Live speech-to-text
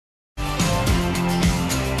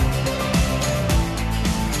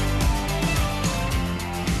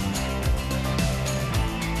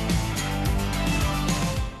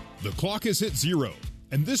clock has hit 0,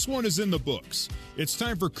 and this one is in the books. It's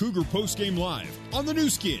time for Cougar Postgame Live on the new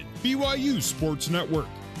skin, BYU Sports Network.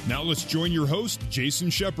 Now let's join your host, Jason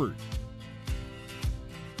Shepard.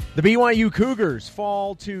 The BYU Cougars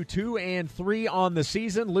fall to 2-3 on the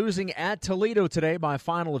season, losing at Toledo today by a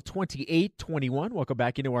final of 28-21. Welcome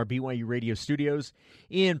back into our BYU radio studios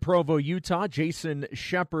in Provo, Utah. Jason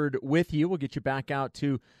Shepard with you. We'll get you back out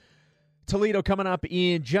to Toledo coming up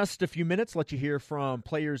in just a few minutes. Let you hear from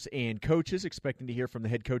players and coaches. Expecting to hear from the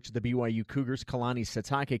head coach of the BYU Cougars, Kalani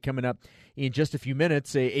Sitake, coming up in just a few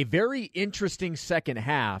minutes. A very interesting second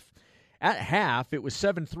half. At half, it was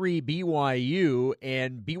 7-3 BYU,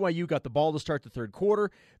 and BYU got the ball to start the third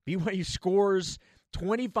quarter. BYU scores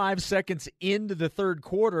 25 seconds into the third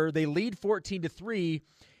quarter. They lead 14-3,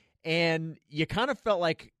 and you kind of felt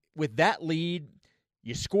like with that lead,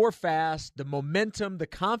 you score fast, the momentum, the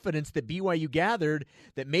confidence that BYU gathered,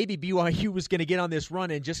 that maybe BYU was going to get on this run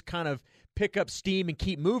and just kind of pick up steam and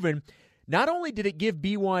keep moving. Not only did it give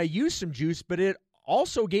BYU some juice, but it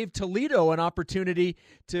also gave Toledo an opportunity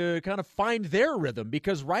to kind of find their rhythm,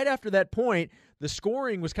 because right after that point, the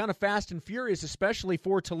scoring was kind of fast and furious, especially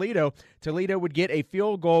for Toledo. Toledo would get a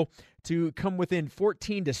field goal to come within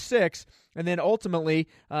 14-6, and then ultimately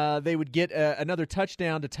they would get another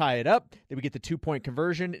touchdown to tie it up. They would get the 2-point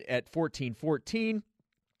conversion at 14-14.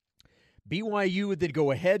 BYU would then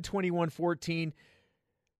go ahead 21-14.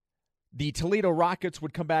 The Toledo Rockets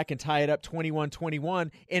would come back and tie it up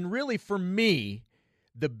 21-21, and really for me,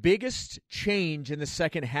 the biggest change in the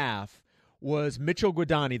second half was Mitchell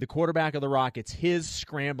Guadagni, the quarterback of the Rockets, his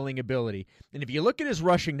scrambling ability. And if you look at his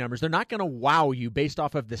rushing numbers, they're not going to wow you based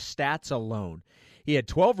off of the stats alone. He had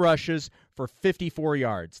 12 rushes for 54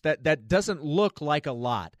 yards. That doesn't look like a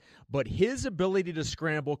lot, but his ability to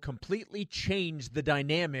scramble completely changed the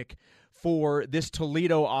dynamic for this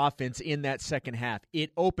Toledo offense in that second half.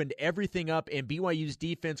 It opened everything up, and BYU's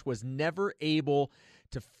defense was never able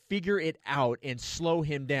to figure it out and slow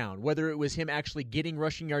him down, whether it was him actually getting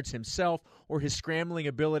rushing yards himself or his scrambling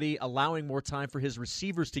ability, allowing more time for his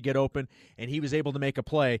receivers to get open, and he was able to make a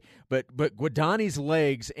play. But Guadagni's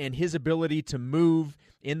legs and his ability to move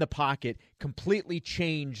in the pocket completely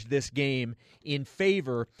changed this game in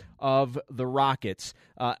favor of the Rockets.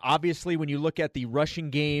 Obviously, when you look at the rushing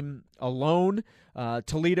game alone,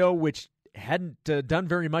 Toledo, which hadn't done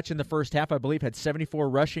very much in the first half, I believe, had 74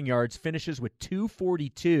 rushing yards, finishes with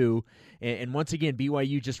 242, and once again,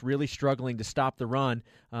 BYU just really struggling to stop the run.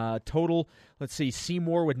 Total, let's see,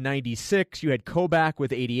 Seymour with 96, you had Kobach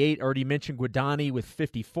with 88, already mentioned Guadagni with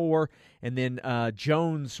 54, and then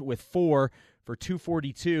Jones with 4 for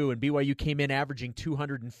 242, and BYU came in averaging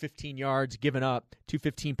 215 yards, given up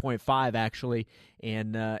 215.5 actually,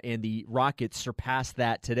 and the Rockets surpassed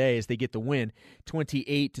that today as they get the win,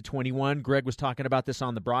 28-21. Greg was talking about this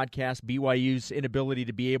on the broadcast. BYU's inability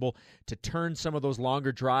to be able to turn some of those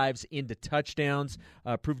longer drives into touchdowns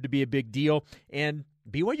proved to be a big deal, and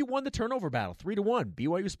BYU won the turnover battle, 3-1.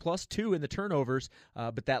 BYU's +2 in the turnovers,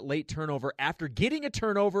 but that late turnover, after getting a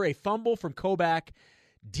turnover, a fumble from Kobach,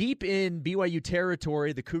 deep in BYU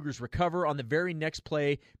territory, the Cougars recover. On the very next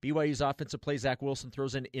play, BYU's offensive play, Zach Wilson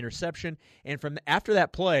throws an interception. And from after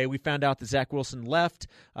that play, we found out that Zach Wilson left.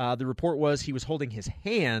 The report was he was holding his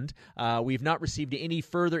hand. We've not received any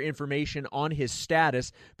further information on his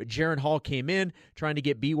status, but Jaron Hall came in trying to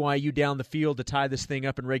get BYU down the field to tie this thing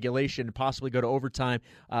up in regulation and possibly go to overtime,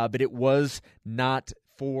 but it was not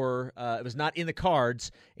it was not in the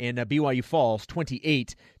cards, and BYU falls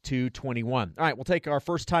 28-21. All right, we'll take our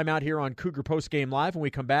first time out here on Cougar Postgame Live. When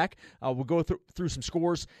we come back, we'll go through some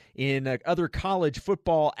scores in other college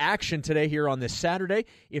football action today here on this Saturday.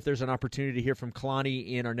 If there's an opportunity to hear from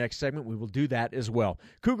Kalani in our next segment, we will do that as well.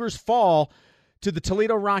 Cougars fall to the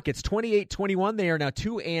Toledo Rockets, 28-21. They are now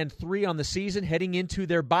 2-3 on the season, heading into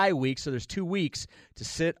their bye week. So there's 2 weeks to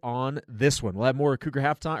sit on this one. We'll have more Cougar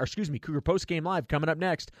Cougar Postgame Live coming up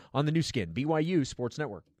next on the new skin, BYU Sports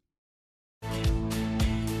Network.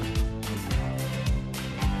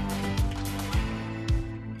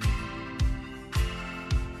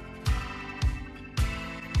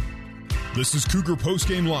 This is Cougar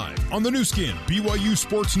Postgame Live on the new skin, BYU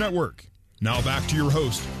Sports Network. Now back to your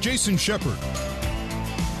host, Jason Shepard.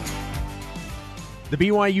 The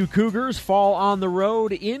BYU Cougars fall on the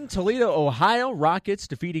road in Toledo, Ohio. Rockets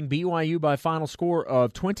defeating BYU by a final score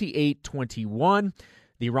of 28-21.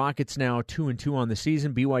 The Rockets now 2-2 on the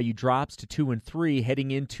season. BYU drops to 2-3,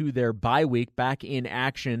 heading into their bye week, back in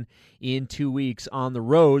action in 2 weeks on the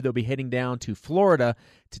road. They'll be heading down to Florida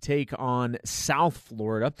to take on South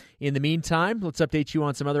Florida. In the meantime, let's update you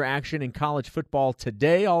on some other action in college football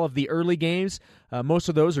today. All of the early games, most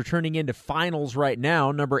of those are turning into finals right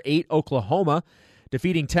now. Number 8, Oklahoma,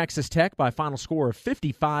 defeating Texas Tech by a final score of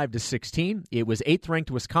 55-16. It was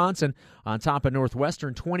 8th-ranked Wisconsin on top of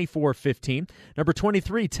Northwestern, 24-15. Number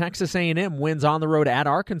 23, Texas A&M wins on the road at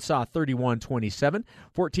Arkansas, 31-27.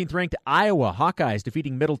 14th-ranked Iowa Hawkeyes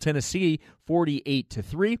defeating Middle Tennessee,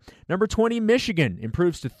 48-3. Number 20, Michigan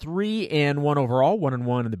improves to 3-1 overall,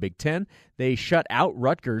 1-1 in the Big Ten. They shut out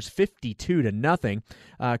Rutgers 52-0.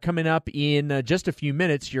 Coming up in just a few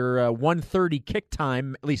minutes, your 1:30 kick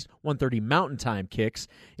time, at least 1:30 Mountain Time kicks,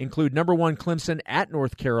 include number 1 Clemson at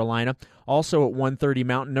North Carolina. Also at 1:30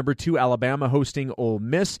 Mountain, number 2 Alabama hosting Ole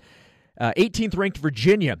Miss. 18th-ranked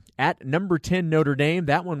Virginia at number 10 Notre Dame.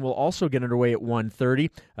 That one will also get underway at 1:30.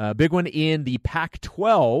 Big one in the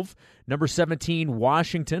Pac-12. Number 17,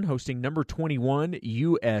 Washington, hosting number 21,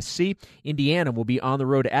 USC. Indiana will be on the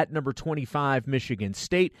road at number 25, Michigan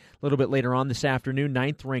State. A little bit later on this afternoon,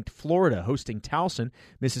 9th-ranked Florida, hosting Towson.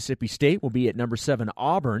 Mississippi State will be at number 7,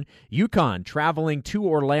 Auburn. UConn traveling to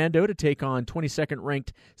Orlando to take on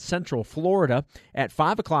 22nd-ranked Central Florida. At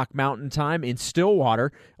 5 o'clock Mountain Time in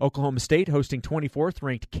Stillwater, Oklahoma State hosting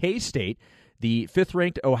 24th-ranked K-State. The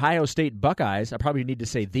 5th-ranked Ohio State Buckeyes, I probably need to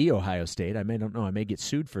say the Ohio State. I may get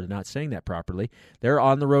sued for not saying that properly. They're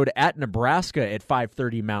on the road at Nebraska at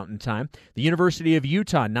 5:30 Mountain Time. The University of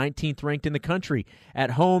Utah, 19th ranked in the country,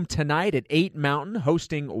 at home tonight at 8 Mountain,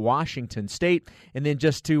 hosting Washington State. And then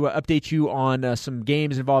just to update you on some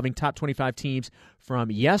games involving top 25 teams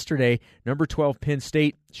from yesterday, number 12 Penn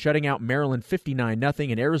State shutting out Maryland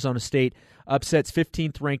 59-0, and Arizona State upsets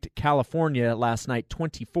 15th-ranked California last night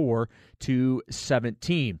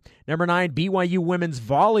 24-17. Number 9, BYU women's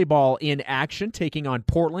volleyball in action, taking on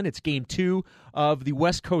Portland. It's Game 2 of the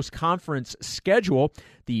West Coast Conference schedule.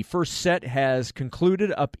 The first set has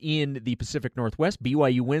concluded up in the Pacific Northwest.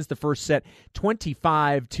 BYU wins the first set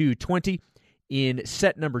 25-20. In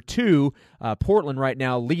set number 2, Portland right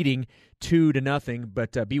now leading 2-0,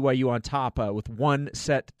 but BYU on top with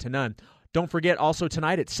 1-0. Don't forget, also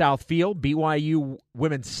tonight at Southfield, BYU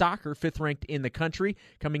women's soccer, 5th-ranked in the country,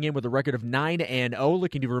 coming in with a record of 9-0,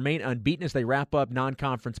 looking to remain unbeaten as they wrap up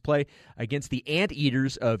non-conference play against the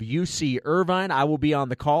Anteaters of UC Irvine. I will be on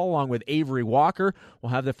the call along with Avery Walker.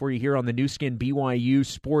 We'll have that for you here on the new skin BYU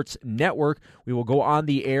Sports Network. We will go on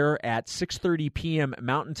the air at 6:30 p.m.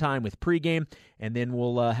 Mountain Time with pregame, and then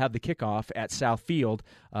we'll have the kickoff at Southfield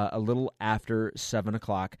a little after 7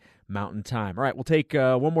 o'clock Mountain Time. All right, we'll take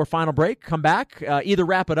one more final break, come back, either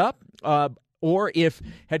wrap it up, or if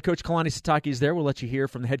head coach Kalani Sitake is there, we'll let you hear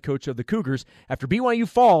from the head coach of the Cougars after BYU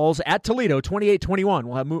falls at Toledo 28-21.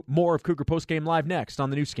 We'll have more of Cougar Postgame Live next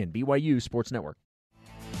on the new skin BYU Sports Network.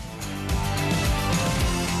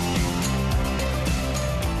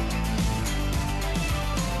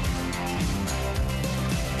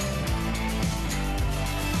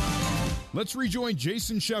 Let's rejoin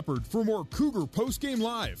Jason Shepard for more Cougar Postgame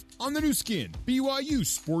Live on the new skin BYU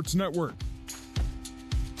Sports Network.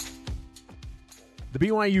 The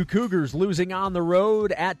BYU Cougars losing on the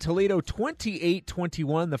road at Toledo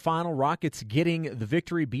 28-21. The final, Rockets getting the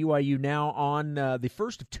victory. BYU now on the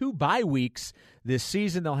first of 2 bye weeks this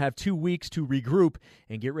season. They'll have 2 weeks to regroup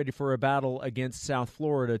and get ready for a battle against South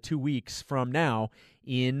Florida 2 weeks from now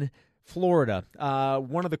in Florida.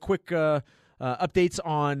 One of the quick updates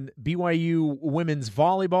on BYU women's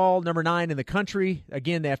volleyball, number 9 in the country.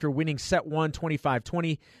 Again, after winning set 1,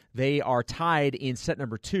 25-20, they are tied in set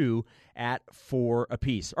number 2 at 4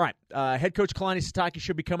 apiece. All right, head coach Kalani Sitake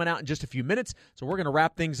should be coming out in just a few minutes, so we're going to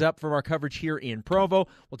wrap things up from our coverage here in Provo.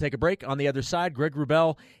 We'll take a break. On the other side, Greg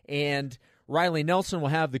Wrubell and Riley Nelson will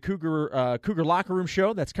have the Cougar Locker Room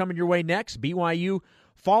Show. That's coming your way next. BYU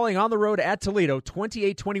falling on the road at Toledo,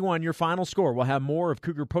 28-21, your final score. We'll have more of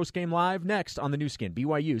Cougar Postgame Live next on the new skin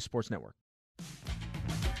BYU Sports Network.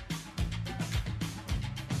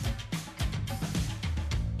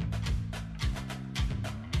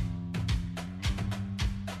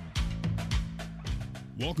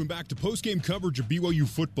 Welcome back to postgame coverage of BYU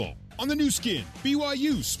football on the new skin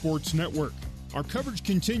BYU Sports Network. Our coverage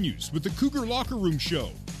continues with the Cougar Locker Room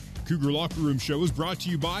Show. Cougar Locker Room Show is brought to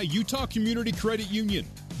you by Utah Community Credit Union.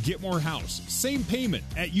 Get more house, same payment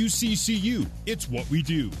at UCCU. It's what we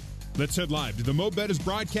do. Let's head live to the Mo Bettis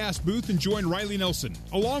broadcast booth and join Riley Nelson,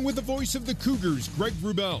 along with the voice of the Cougars, Greg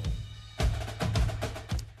Wrubell.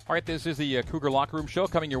 All right, this is the Cougar Locker Room Show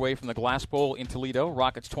coming your way from the Glass Bowl in Toledo.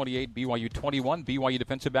 Rockets 28, BYU 21. BYU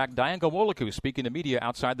defensive back Diane Gomolaku speaking to media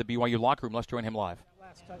outside the BYU locker room. Let's join him live.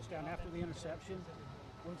 Last touchdown after the interception,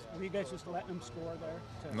 were you guys just letting them score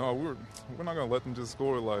there? No, we're not going to let them just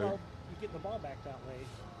score. Like, well, you get the ball back that way.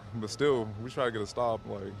 But still, we try to get a stop.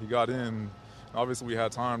 Like, he got in. Obviously, we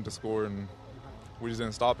had time to score, and we just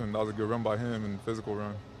didn't stop him. That was a good run by him and physical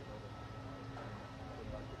run.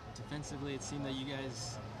 Defensively, it seemed that you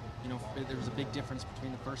guys, there was a big difference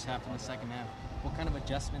between the first half and the second half. What kind of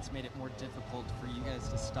adjustments made it more difficult for you guys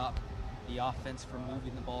to stop the offense from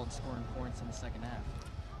moving the ball and scoring points in the second half?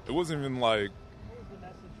 It wasn't even like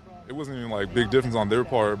big difference on their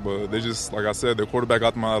part, but they just, like I said, their quarterback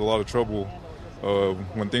got them out of a lot of trouble.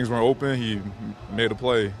 When things weren't open, he made a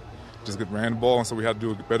play. Just ran the ball, and so we had to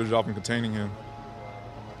do a better job in containing him.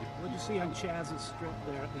 What did you see on Chaz's strip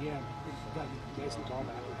there at the end? Got you guys the ball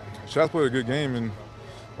back. Chaz played a good game, and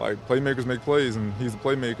like playmakers make plays, and he's a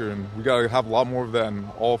playmaker, and we got to have a lot more of that in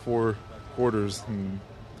all 4 quarters. And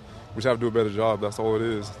we just have to do a better job. That's all it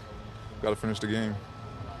is. Got to finish the game.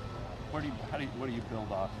 What do you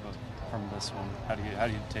build off of from this one? How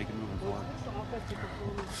do you take it moving forward?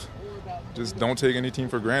 Just don't take any team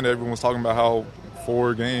for granted. Everyone's talking about how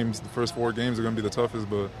the first 4 games are going to be the toughest,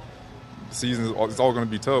 but the season it's all going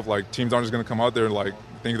to be tough. Like, teams aren't just going to come out there and like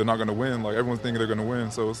think they're not going to win. Like, everyone's thinking they're going to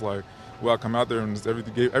win, so it's like we got to come out there and every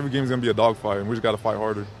game's going to be a dogfight, and we just got to fight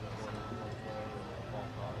harder.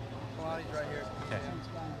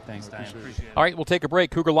 Thanks, Diane. Appreciate it. All right, we'll take a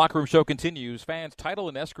break. Cougar Locker Room Show continues. Fans, title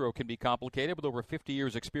and escrow can be complicated. With over 50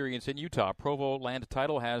 years' experience in Utah, Provo Land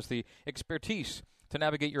Title has the expertise to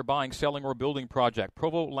navigate your buying, selling, or building project.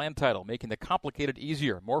 Provo Land Title, making the complicated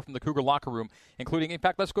easier. More from the Cougar Locker Room, including, in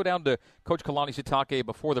fact, let's go down to Coach Kalani Sitake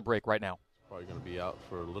before the break right now. Probably going to be out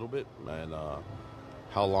for a little bit, and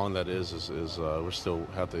how long that is we still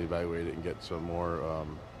have to evaluate it and get some more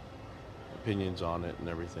opinions on it and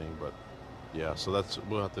everything, but yeah, so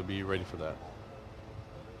we'll have to be ready for that.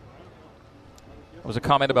 There was a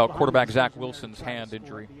comment about quarterback Zach Wilson's hand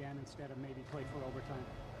injury.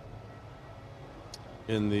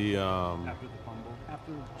 In the after the fumble,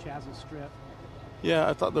 after Chaz's strip. Yeah,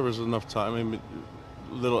 I thought there was enough time. I mean,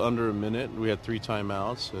 a little under a minute. We had 3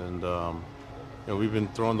 timeouts, and we've been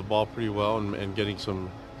throwing the ball pretty well and getting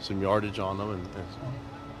some yardage on them,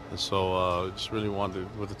 and so just really wanted to,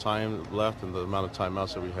 with the time left and the amount of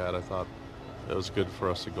timeouts that we had, I thought it was good for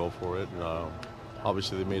us to go for it.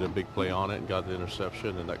 Obviously, they made a big play on it and got the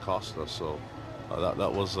interception, and that cost us. So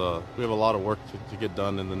that was we have a lot of work to get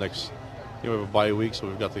done in the next. We have a bye week, so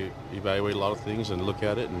we've got to evaluate a lot of things and look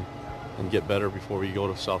at it and get better before we go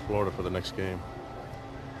to South Florida for the next game.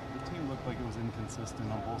 The team looked like it was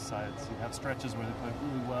inconsistent on both sides. You have stretches where they played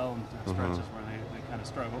really well and stretches where they kind of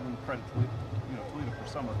struggled, and credit Toledo for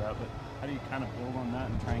some of that. But how do you kind of build on that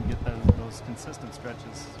and try and get those consistent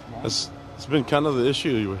stretches long? It's been kind of the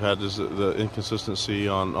issue we've had, is the inconsistency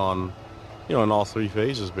on in all 3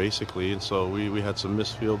 phases basically, and so we had some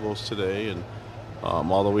missed field goals today, and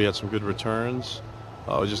although we had some good returns,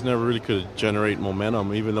 we just never really could generate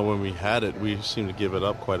momentum. Even though when we had it, we seemed to give it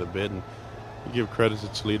up quite a bit. And you give credit to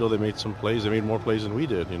Toledo; they made some plays. They made more plays than we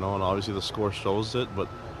did, and obviously the score shows it. But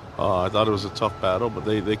I thought it was a tough battle. But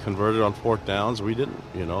they converted on 4th downs. We didn't,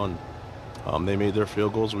 and they made their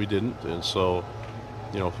field goals. We didn't, and so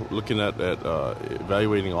looking at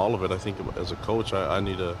evaluating all of it, I think as a coach, I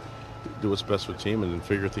need to do what's best for the team and then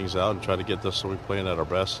figure things out and try to get this so we're playing at our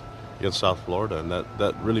best against South Florida, and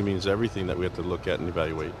that really means everything that we have to look at and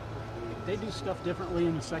evaluate. They do stuff differently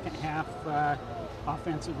in the second half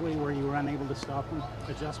offensively where you were unable to stop them,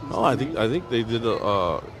 adjustments? No, I think they did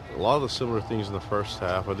a lot of the similar things in the first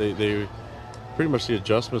half. They pretty much the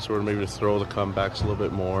adjustments were maybe to throw the comebacks a little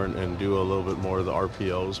bit more and do a little bit more of the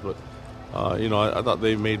RPOs, but I thought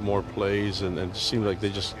they made more plays and it seemed like they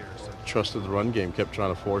just trusted the run game, kept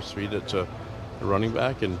trying to force feed it to the running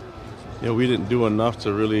back, and we didn't do enough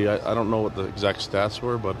to really, I don't know what the exact stats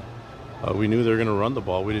were, but we knew they were going to run the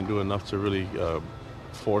ball. We didn't do enough to really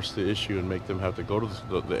force the issue and make them have to go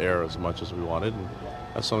to the air as much as we wanted. And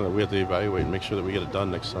that's something that we have to evaluate and make sure that we get it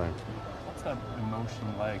done next time. What's that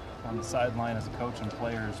emotion like on the sideline as a coach and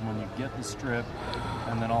players when you get the strip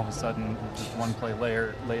and then all of a sudden just one play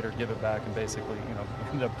later give it back and basically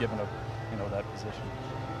end up giving up that position?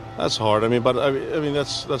 That's hard. I mean,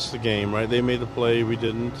 that's the game, right? They made the play, we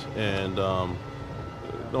didn't, and don't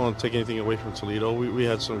want to take anything away from Toledo. We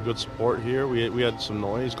had some good support here. We had some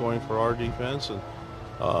noise going for our defense, and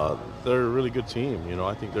they're a really good team.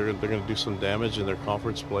 I think they're going to do some damage in their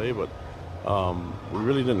conference play, but we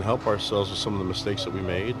really didn't help ourselves with some of the mistakes that we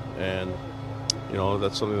made, and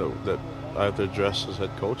that's something that I have to address as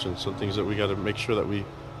head coach, and some things that we got to make sure that we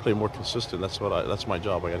play more consistent. That's my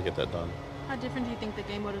job. I got to get that done. How different do you think the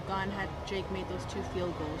game would have gone had Jake made those 2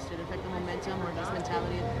 field goals? Did it affect the momentum or just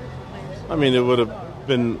mentality of the players? I mean, it would have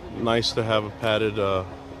been nice to have a padded,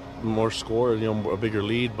 more score, a bigger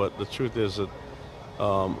lead. But the truth is that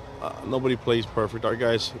nobody plays perfect. Our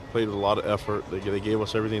guys played with a lot of effort. They gave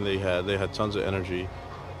us everything they had. They had tons of energy.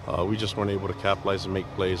 We just weren't able to capitalize and make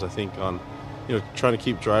plays. I think on, trying to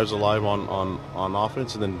keep drives alive on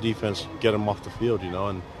offense, and then defense get them off the field.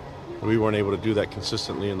 And we weren't able to do that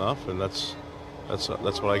consistently enough, and that's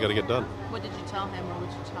what I got to get done. What did you tell him, or what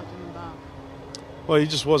did you talk to him about? Well, he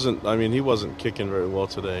just wasn't. I mean, he wasn't kicking very well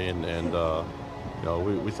today, and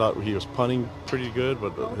we thought he was punting pretty good,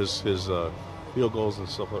 but his field goals and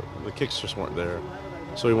stuff, the kicks just weren't there.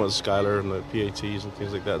 So he went with Skyler and the PATs and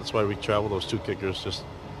things like that. That's why we traveled those 2 kickers just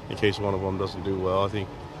in case one of them doesn't do well. I think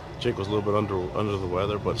Jake was a little bit under the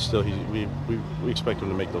weather, but still, we expect him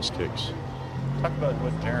to make those kicks. Talk about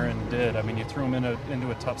what Jaron did. I mean, you threw him into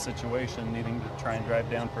a tough situation, needing to try and drive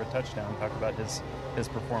down for a touchdown. Talk about his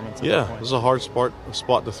performance at that point. It was a hard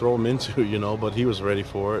spot to throw him into, but he was ready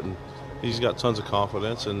for it, and he's got tons of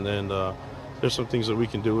confidence. And then there's some things that we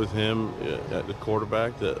can do with him at the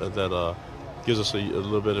quarterback that gives us a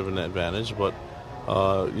little bit of an advantage. But,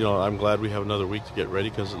 I'm glad we have another week to get ready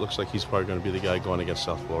because it looks like he's probably going to be the guy going against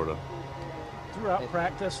South Florida. Throughout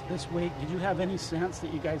practice this week, did you have any sense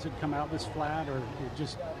that you guys would come out this flat, or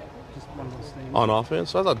just one of those things? On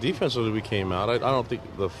offense, I thought defensively we came out. I don't think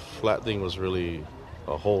the flat thing was really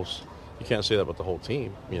a whole. You can't say that about the whole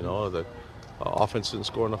team. The offense didn't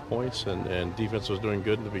score enough points, and defense was doing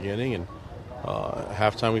good in the beginning. And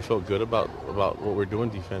halftime, we felt good about what we're doing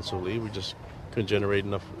defensively. We just couldn't generate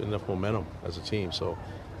enough momentum as a team. So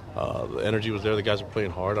the energy was there. The guys were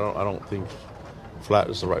playing hard. I don't think flat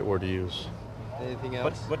is the right word to use. Anything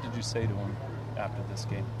else? What did you say to him after this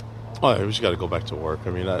game? Oh, we just got to go back to work. I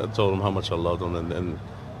mean, I told them how much I loved them and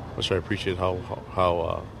how much I appreciate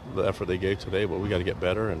how the effort they gave today. But we got to get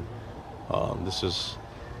better, and this is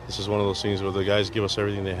one of those things where the guys give us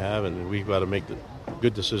everything they have, and we've got to make the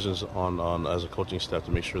good decisions on as a coaching staff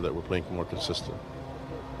to make sure that we're playing more consistent.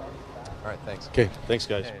 All right, thanks. Okay, thanks,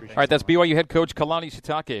 guys. All right, that's BYU head coach Kalani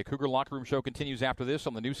Sitake. Cougar Locker Room Show continues after this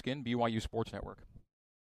on the new skin, BYU Sports Network.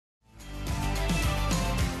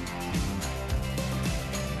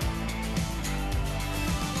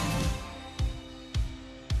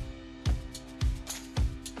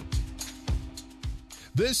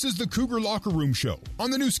 This is the Cougar Locker Room Show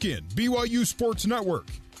on the new skin, BYU Sports Network.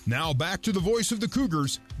 Now back to the voice of the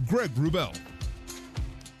Cougars, Greg Wrubell.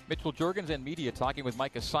 Mitchell Juergens and media talking with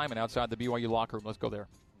Micah Simon outside the BYU locker room. Let's go there.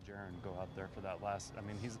 Jaron go out there for that last. I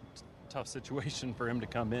mean, he's a tough situation for him to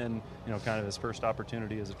come in. Kind of his first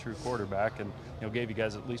opportunity as a true quarterback, and gave you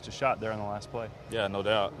guys at least a shot there on the last play. Yeah, no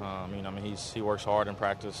doubt. He works hard in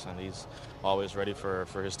practice, and he's always ready for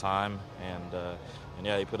his time. And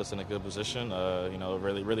yeah, he put us in a good position.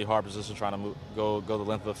 Really, really hard position, trying to go the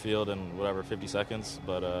length of the field in 50 seconds.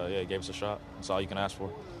 But he gave us a shot. That's all you can ask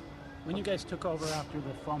for. When you guys took over after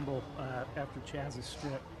the fumble, after Chaz's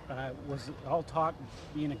strip, was it all talk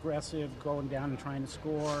being aggressive, going down and trying to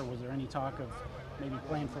score? Was there any talk of maybe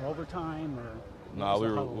playing for overtime? Or no,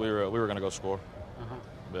 we were going to go score. Uh-huh.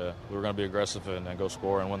 Yeah, we were going to be aggressive and go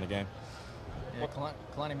score and win the game. Yeah,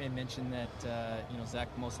 Kalani may mention that Zach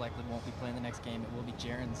most likely won't be playing the next game. It will be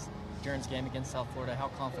Jaron's game against South Florida. How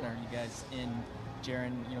confident are you guys in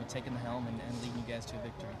Jaron, taking the helm and leading you guys to a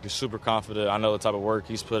victory? He's super confident. I know the type of work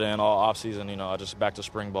he's put in all offseason. Just back to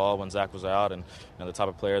spring ball when Zach was out, and the type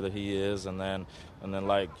of player that he is. And then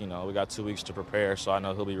we got 2 weeks to prepare, so I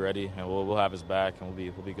know he'll be ready, and we'll have his back, and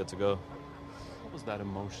we'll be good to go. What was that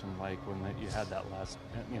emotion like when you had that last,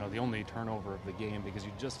 the only turnover of the game, because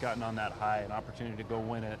you'd just gotten on that high, an opportunity to go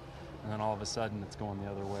win it, and then all of a sudden it's going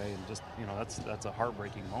the other way, and just that's a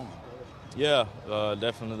heartbreaking moment. Yeah,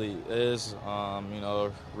 definitely is.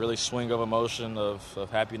 Really swing of emotion of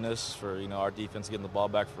happiness for our defense getting the ball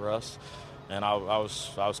back for us, and I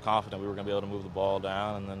was confident we were going to be able to move the ball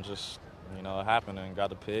down, and then just it happened and got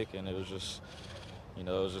the pick, and it was just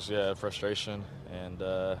frustration, and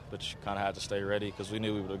but you kind of had to stay ready because we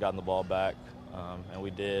knew we would have gotten the ball back, and we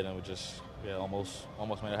did, and we just almost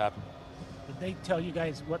made it happen. Did they tell you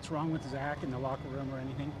guys what's wrong with Zach in the locker room or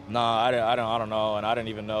anything? No, I don't know, and I didn't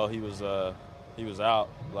even know he was out.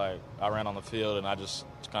 Like, I ran on the field and I just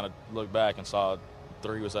kind of looked back and saw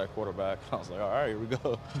 3 was at quarterback. I was like, all right, here we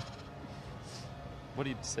go. What do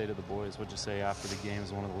you say to the boys? What'd you say after the game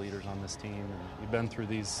as one of the leaders on this team? And you've been through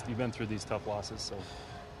these tough losses, so.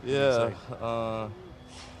 Yeah,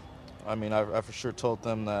 I for sure told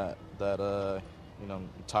them that I'm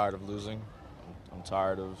tired of losing. I'm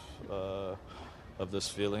tired of this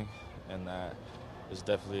feeling, and that is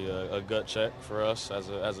definitely a gut check for us as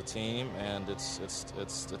a team. And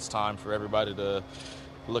it's time for everybody to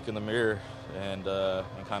look in the mirror and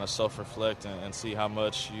kind of self-reflect and see how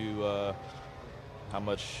much you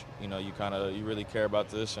really care about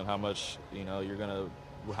this, and how much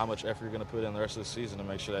how much effort you're gonna put in the rest of the season to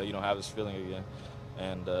make sure that you don't have this feeling again.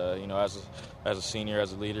 And as a senior,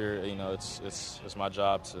 as a leader, it's my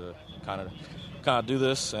job to kind of do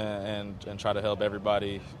this and try to help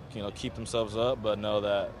everybody keep themselves up, but know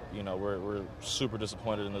that we're super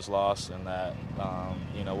disappointed in this loss, and that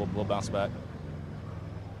we'll bounce back.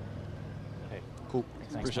 Cool.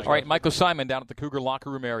 Thanks, all right, Michael Simon down at the Cougar Locker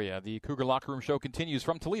Room area. The Cougar Locker Room show continues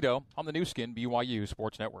from Toledo on the new skin BYU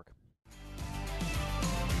Sports Network.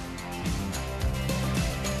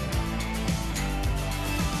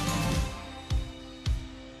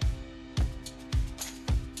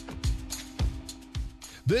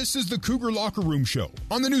 This is the Cougar Locker Room show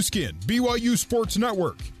on the new skin BYU Sports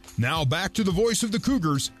Network. Now back to the voice of the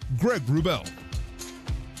Cougars, Greg Wrubell.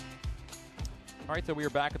 All right, so we are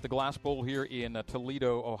back at the Glass Bowl here in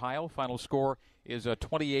Toledo, Ohio. Final score is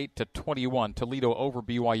 28-21. Toledo over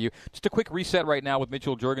BYU. Just a quick reset right now with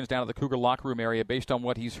Mitchell Juergens down at the Cougar Locker Room area based on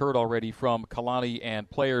what he's heard already from Kalani and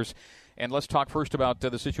players. And let's talk first about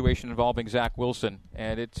the situation involving Zach Wilson.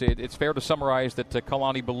 And it's fair to summarize that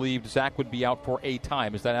Kalani believed Zach would be out for a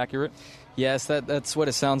time. Is that accurate? Yes, that's what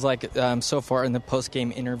it sounds like so far in the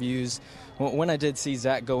post-game interviews. When I did see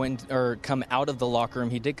Zach go in or come out of the locker room,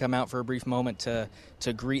 he did come out for a brief moment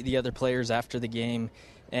to greet the other players after the game.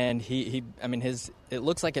 And it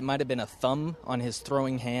looks like it might have been a thumb on his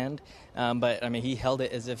throwing hand, but he held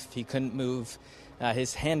it as if he couldn't move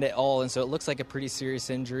his hand at all, and so it looks like a pretty serious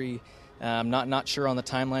injury. Not sure on the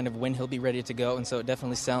timeline of when he'll be ready to go, and so it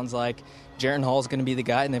definitely sounds like Jaren Hall is going to be the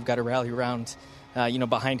guy, and they've got to rally around,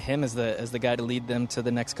 behind him as the guy to lead them to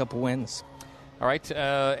the next couple wins. All right,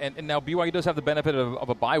 and now BYU does have the benefit of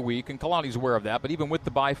a bye week, and Kalani's aware of that. But even with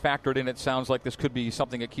the bye factored in, it sounds like this could be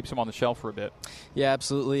something that keeps him on the shelf for a bit. Yeah,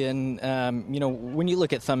 absolutely. And, when you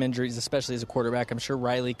look at thumb injuries, especially as a quarterback, I'm sure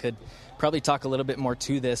Riley could probably talk a little bit more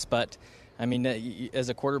to this. But, as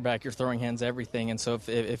a quarterback, your throwing hand's everything. And so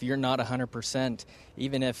if you're not 100%,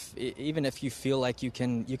 even if you feel like you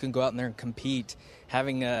can go out in there and compete,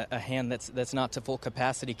 having a hand that's not to full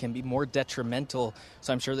capacity can be more detrimental.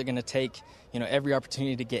 So I'm sure they're going to take every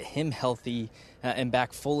opportunity to get him healthy and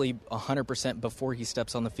back fully 100% before he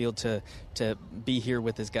steps on the field to be here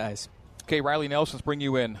with his guys. Okay, Riley Nelson, let's bring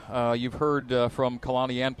you in. You've heard from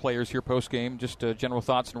Kalani and players here post-game. Just general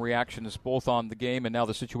thoughts and reactions both on the game and now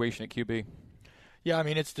the situation at QB. Yeah,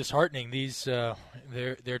 it's disheartening. These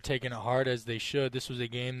they're taking it hard, as they should. This was a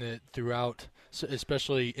game that throughout,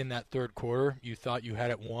 especially in that third quarter, you thought you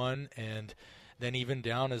had it won, and then even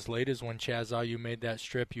down as late as when Chaz Ayu made that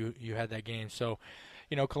strip, you had that game. So,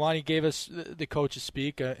 Kalani gave us the coaches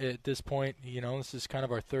speak. At this point, this is kind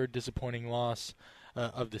of our third disappointing loss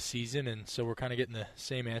of the season, and so we're kind of getting the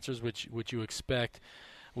same answers, which you expect.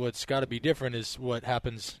 What's got to be different is what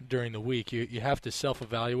happens during the week. You have to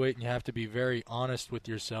self-evaluate, and you have to be very honest with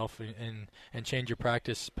yourself and change your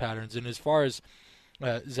practice patterns. And as far as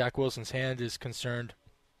Zach Wilson's hand is concerned,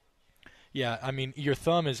 yeah, your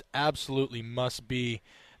thumb is absolutely must be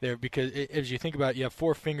there, because as you think about it, you have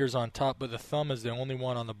 4 fingers on top, but the thumb is the only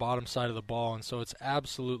one on the bottom side of the ball, and so it's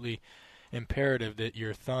absolutely imperative that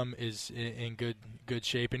your thumb is in good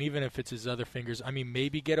shape. And even if it's his other fingers,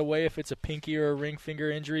 maybe get away if it's a pinky or a ring finger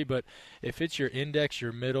injury, but if it's your index,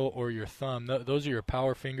 your middle, or your thumb, those are your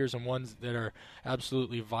power fingers and ones that are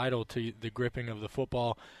absolutely vital to the gripping of the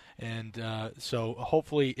football. And so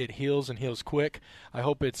hopefully it heals and heals quick. I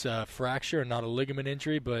hope it's a fracture and not a ligament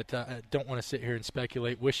injury, but I don't want to sit here and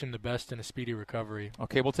speculate. Wish him the best and a speedy recovery.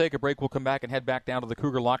 Okay, we'll take a break. We'll come back and head back down to the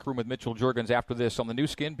Cougar Locker Room with Mitchell Juergens after this on the new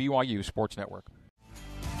skin BYU Sports Network.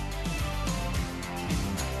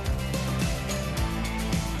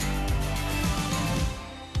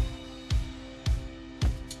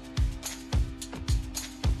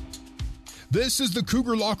 This is the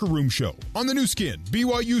Cougar Locker Room show on the new skin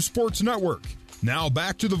BYU Sports Network. Now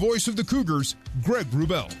back to the voice of the Cougars, Greg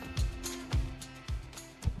Wrubell. All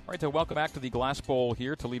right, so welcome back to the Glass Bowl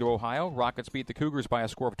here, Toledo, Ohio. Rockets beat the Cougars by a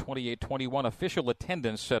score of 28-21. Official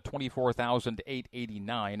attendance,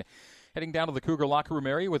 24,889. Heading down to the Cougar Locker Room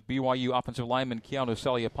area with BYU offensive lineman Keanu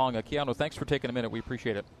Saliaponga. Keanu, thanks for taking a minute. We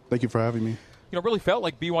appreciate it. Thank you for having me. It really felt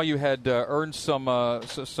like BYU had earned some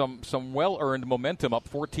well-earned momentum, up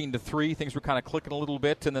 14-3. Things were kind of clicking a little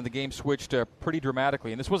bit, and then the game switched pretty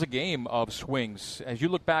dramatically. And this was a game of swings. As you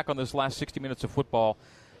look back on this last 60 minutes of football,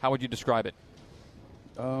 how would you describe it?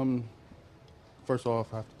 First off,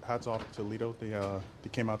 hats off to Toledo. They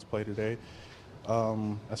came out to play today.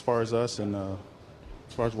 As far as us and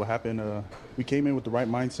as far as what happened, we came in with the right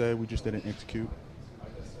mindset. We just didn't execute.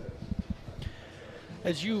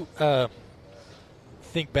 As you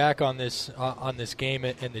think back on this game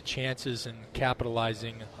and the chances and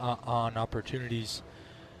capitalizing on opportunities,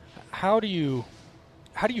 how do you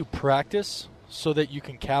practice so that you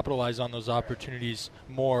can capitalize on those opportunities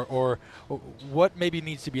more, or what maybe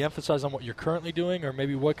needs to be emphasized on what you're currently doing, or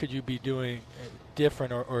maybe what could you be doing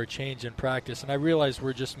different or change in practice? And I realize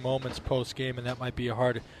we're just moments post-game, and that might be a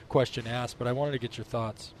hard question to ask, but I wanted to get your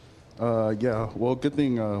thoughts. Yeah, well, good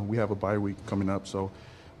thing we have a bye week coming up, so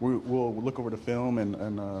we'll look over the film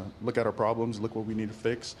and look at our problems, look what we need to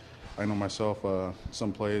fix. I know myself,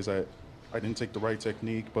 some plays I didn't take the right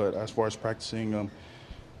technique, but as far as practicing,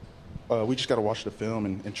 we just got to watch the film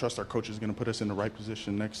and trust our coach is going to put us in the right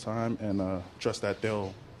position next time, and trust that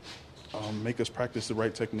they'll make us practice the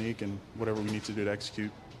right technique and whatever we need to do to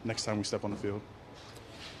execute next time we step on the field.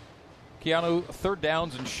 Keanu, third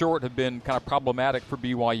downs and short have been kind of problematic for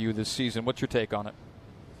BYU this season. What's your take on it?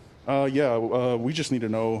 We just need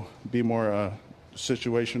to be more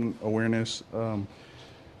situation awareness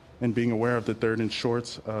and being aware of the third and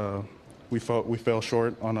shorts. We fell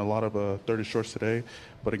short on a lot of third and shorts today,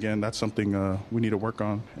 but again, that's something we need to work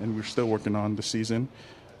on, and we're still working on this season.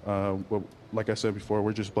 But like I said before,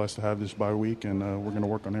 we're just blessed to have this bye week, and we're going to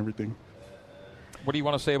work on everything. What do you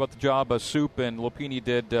want to say about the job Soup and Lopini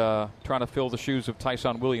did trying to fill the shoes of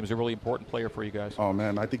Tyson Williams, a really important player for you guys? Oh,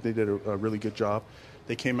 man, I think they did a really good job.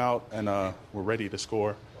 They came out and were ready to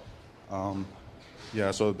score.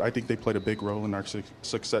 So I think they played a big role in our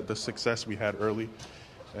success, the success we had early.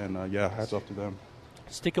 And, hats off to them.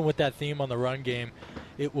 Sticking with that theme on the run game,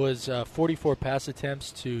 it was 44 pass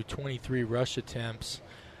attempts to 23 rush attempts.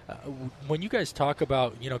 When you guys talk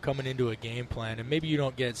about, coming into a game plan, and maybe you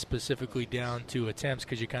don't get specifically down to attempts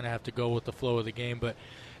because you kind of have to go with the flow of the game, but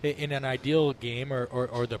in an ideal game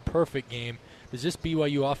or the perfect game, does this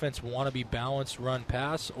BYU offense want to be balanced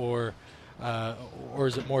run-pass, or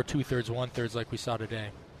is it more 2/3, 1/3 like we saw today?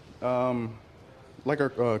 Like our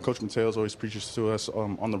Coach Mateos always preaches to us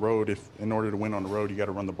on the road, if in order to win on the road, you got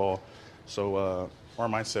to run the ball. So our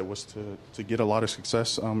mindset was to get a lot of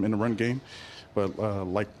success in the run game. But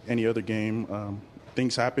like any other game,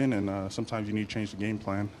 things happen, and sometimes you need to change the game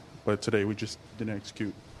plan. But today we just didn't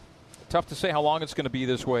execute. Tough to say how long it's going to be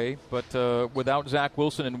this way, but without Zach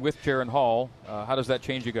Wilson and with Jaron Hall, how does that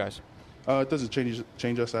change you guys? It doesn't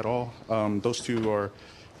change us at all. Those two are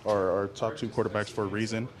our top two quarterbacks for a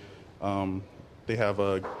reason. They have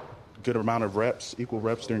a good amount of reps, equal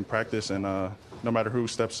reps during practice, and no matter who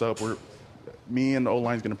steps up, me and the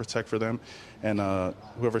O-line is going to protect for them, and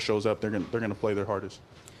whoever shows up, they're going to play their hardest.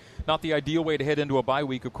 Not the ideal way to head into a bye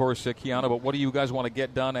week, of course, Keanu, but what do you guys want to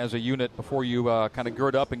get done as a unit before you kind of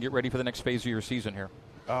gird up and get ready for the next phase of your season here?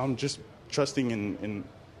 Just trusting in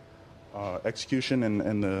execution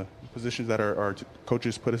and the positions that our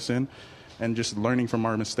coaches put us in, and just learning from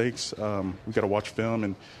our mistakes. We've got to watch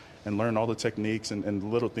film and learn all the techniques and the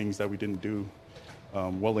little things that we didn't do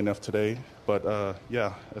well enough today. But,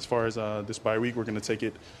 as far as this bye week, we're going to take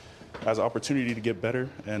it as an opportunity to get better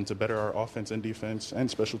and to better our offense and defense and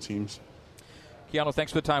special teams. Keanu,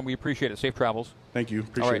 thanks for the time. We appreciate it. Safe travels. Thank you.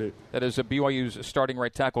 Appreciate it. That is BYU's starting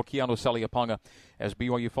right tackle, Keanu Saliaponga, as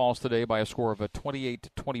BYU falls today by a score of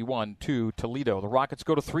 28-21 to Toledo. The Rockets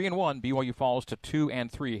go to 3-1. BYU falls to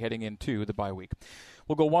 2-3 heading into the bye week.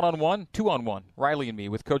 We'll go 1-on-1, 2-on-1, Riley and me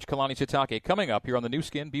with Coach Kalani Sitake coming up here on the new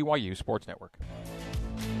skin BYU Sports Network.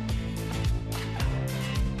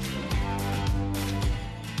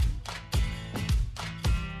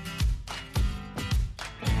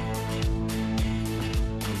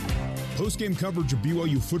 Postgame coverage of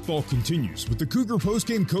BYU football continues with the Cougar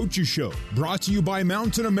Postgame Coaches Show, brought to you by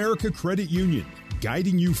Mountain America Credit Union,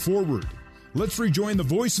 guiding you forward. Let's rejoin the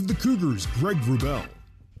voice of the Cougars, Greg Wrubell.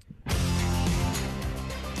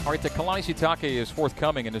 All right, the Kalani Sitake is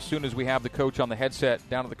forthcoming, and as soon as we have the coach on the headset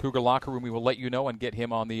down at the Cougar locker room, we will let you know and get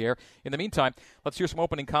him on the air. In the meantime, let's hear some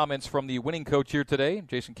opening comments from the winning coach here today,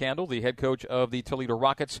 Jason Candle, the head coach of the Toledo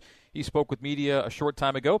Rockets. He spoke with media a short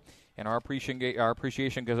time ago, and our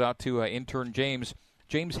appreciation goes out to intern James.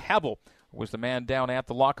 James Havel was the man down at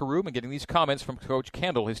the locker room and getting these comments from Coach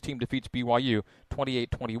Candle. His team defeats BYU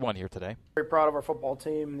 28-21 here today. Very proud of our football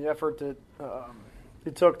team, the effort that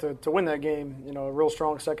it took to win that game. A real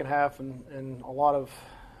strong second half and a lot of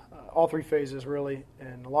all three phases really,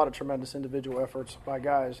 and a lot of tremendous individual efforts by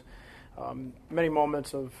guys. Many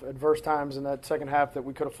moments of adverse times in that second half that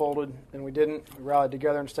we could have folded and we didn't. We rallied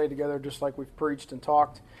together and stayed together just like we've preached and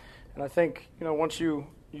talked. And I think, once you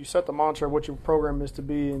set the mantra of what your program is to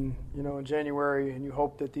be in January, and you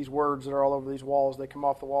hope that these words that are all over these walls, they come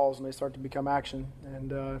off the walls and they start to become action.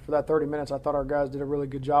 And for that 30 minutes, I thought our guys did a really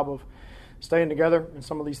good job of staying together, and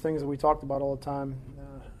some of these things that we talked about all the time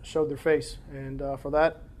showed their face. And for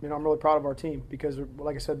that, I'm really proud of our team, because,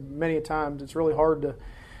 like I said many times, it's really hard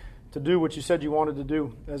to do what you said you wanted to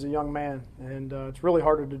do as a young man. And it's really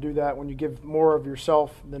harder to do that when you give more of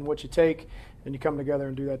yourself than what you take, and you come together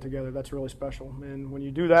and do that together. That's really special. And when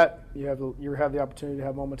you do that, you have the opportunity to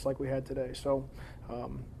have moments like we had today. So,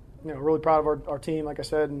 really proud of our team, like I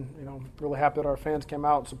said, and really happy that our fans came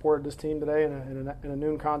out and supported this team today in a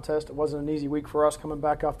noon contest. It wasn't an easy week for us coming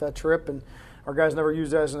back off that trip, and our guys never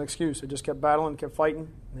used that as an excuse. They just kept battling, kept fighting,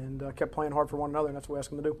 and kept playing hard for one another, and that's what we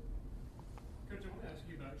asked them to do. Coach, I want to ask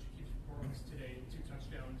you about Shaquille's performance today, 2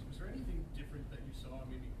 touchdowns. Was there anything different that you saw,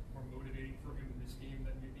 maybe more motivating for him in this game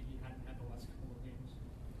that maybe he hadn't had the last couple of games?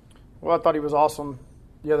 Well, I thought he was awesome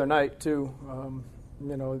the other night, too.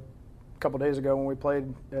 A couple of days ago when we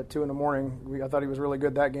played at 2 in the morning, I thought he was really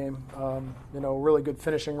good that game. Really good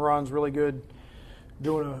finishing runs, really good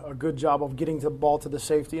doing a good job of getting the ball to the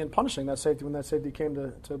safety and punishing that safety when that safety came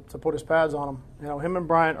to put his pads on him. Him and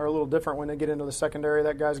Bryant are a little different when they get into the secondary.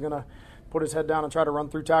 That guy's going to put his head down and try to run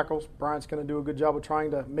through tackles. Bryant's going to do a good job of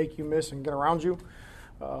trying to make you miss and get around you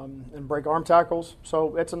and break arm tackles.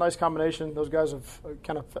 So it's a nice combination. Those guys have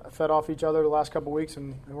kind of fed off each other the last couple of weeks,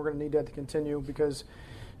 and we're going to need that to continue because –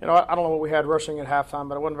 I don't know what we had rushing at halftime,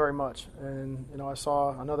 but it wasn't very much. And, I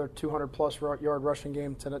saw another 200-plus yard rushing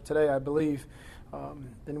game today, I believe.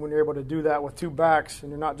 And when you're able to do that with 2 backs and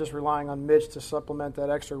you're not just relying on Mitch to supplement that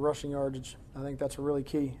extra rushing yardage, I think that's really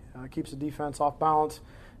key. It keeps the defense off balance.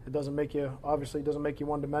 It doesn't make you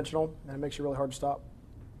one-dimensional, and it makes you really hard to stop.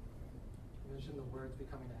 You mentioned the words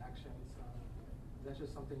becoming actions. Is that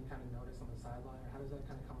just something you kind of notice on the sideline? How does that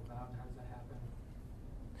kind of come about, and how does that happen?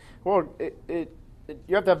 Well,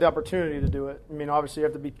 you have to have the opportunity to do it. Obviously you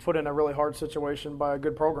have to be put in a really hard situation by a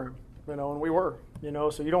good program, and we were,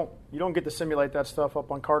 so you don't get to simulate that stuff up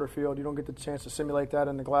on Carter Field. You don't get the chance to simulate that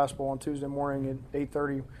in the Glass Bowl on Tuesday morning at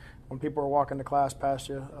 8:30 when people are walking to class past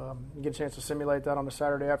you. You get a chance to simulate that on a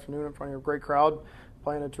Saturday afternoon in front of a great crowd,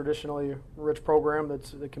 playing a traditionally rich program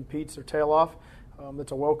that competes their tail off.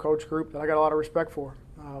 That's a well-coached group that I got a lot of respect for.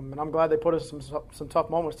 And I'm glad they put us some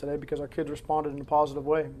tough moments today because our kids responded in a positive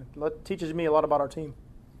way. It teaches me a lot about our team.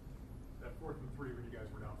 That 4th and 3 when you guys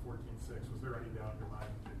were down 14-6, was there any doubt in your mind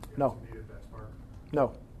that you guys No. needed that spark?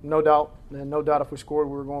 No doubt. And no doubt if we scored,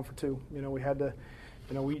 we were going for 2. We had to,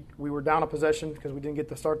 we were down a possession because we didn't get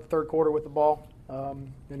to start the third quarter with the ball. I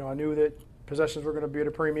knew that possessions were going to be at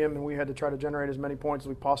a premium, and we had to try to generate as many points as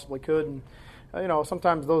we possibly could. And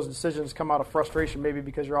sometimes those decisions come out of frustration, maybe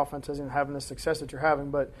because your offense isn't having the success that you're having.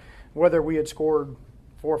 But whether we had scored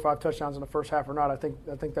 4 or 5 touchdowns in the first half or not, I think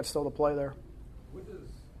that's still the play there. What does,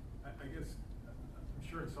 I guess, I'm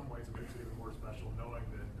sure in some ways it makes it even more special knowing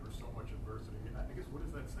that there was so much adversity. I guess, what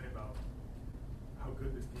does that say about how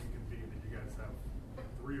good this team can be that you guys have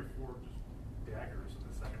 3 or 4 just daggers in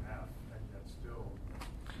the second half and yet still?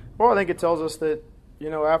 Well, I think it tells us that,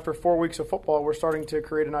 after 4 weeks of football, we're starting to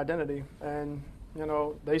create an identity. And,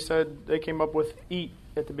 they said they came up with EAT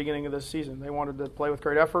at the beginning of this season. They wanted to play with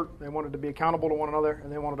great effort. They wanted to be accountable to one another,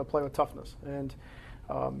 and they wanted to play with toughness. And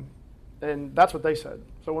that's what they said.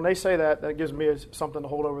 So when they say that, that gives me something to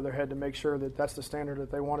hold over their head to make sure that that's the standard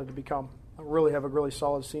that they wanted to become. I really have a really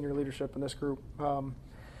solid senior leadership in this group.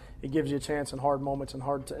 It gives you a chance in hard moments and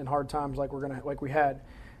hard times like we had.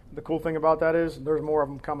 The cool thing about that is there's more of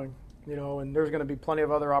them coming. And there's going to be plenty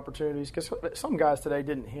of other opportunities because some guys today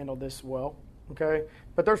didn't handle this well, okay?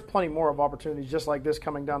 But there's plenty more of opportunities just like this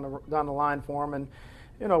coming down the line for them. And,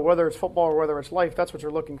 whether it's football or whether it's life, that's what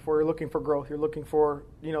you're looking for. You're looking for growth. You're looking for,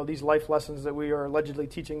 these life lessons that we are allegedly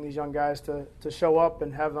teaching these young guys to show up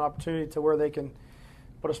and have an opportunity to where they can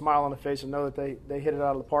put a smile on the face and know that they hit it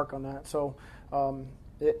out of the park on that. So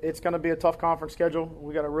it's going to be a tough conference schedule.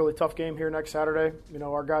 We got a really tough game here next Saturday.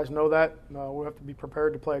 Our guys know that. We have to be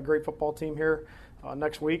prepared to play a great football team here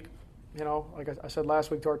next week. Like I said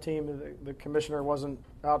last week to our team, the commissioner wasn't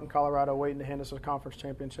out in Colorado waiting to hand us a conference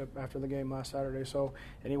championship after the game last Saturday.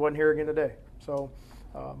 And he wasn't here again today.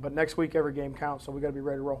 But next week every game counts, so we got to be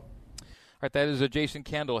ready to roll. All right, that is Jason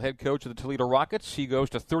Kendall, head coach of the Toledo Rockets. He goes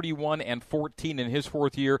to 31-14 in his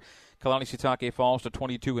 4th year. Kalani Sitake falls to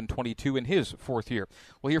 22-22 in his 4th year.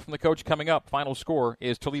 We'll hear from the coach coming up. Final score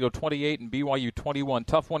is Toledo 28 and BYU 21.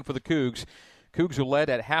 Tough one for the Cougs. Cougs who led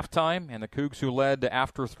at halftime and the Cougs who led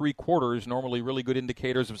after 3 quarters, normally really good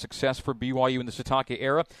indicators of success for BYU in the Sitake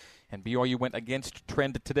era. And BYU went against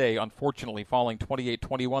trend today, unfortunately, falling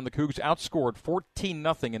 28-21. The Cougs outscored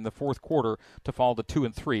 14-0 in the fourth quarter to fall to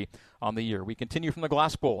 2-3 on the year. We continue from the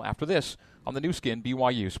Glass Bowl after this on the new skin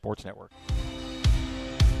BYU Sports Network.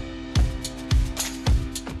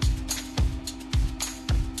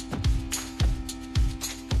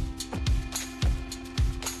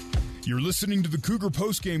 You're listening to the Cougar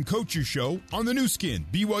Postgame Coaches Show on the new skin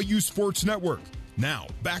BYU Sports Network. Now,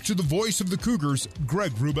 back to the voice of the Cougars,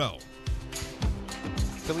 Greg Wrubell.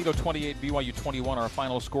 Toledo 28, BYU 21, our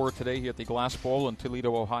final score today here at the Glass Bowl in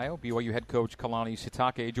Toledo, Ohio. BYU head coach Kalani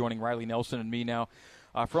Sitake joining Riley Nelson and me now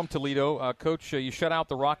from Toledo. Coach, you shut out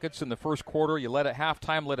the Rockets in the first quarter. You led at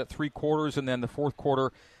halftime, led at three quarters, and then the fourth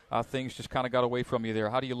quarter, things just kind of got away from you there.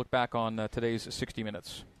 How do you look back on today's 60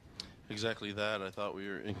 minutes? Exactly that. I thought we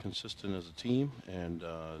were inconsistent as a team, and,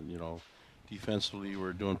 defensively we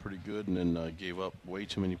were doing pretty good, and then gave up way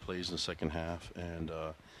too many plays in the second half, and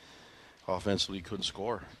offensively couldn't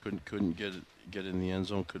score, couldn't get in the end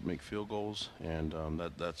zone, couldn't make field goals, and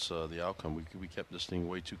that's the outcome. We kept this thing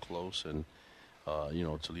way too close, and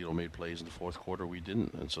Toledo made plays in the fourth quarter. We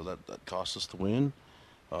didn't, and so that cost us the win.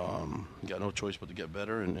 Got no choice but to get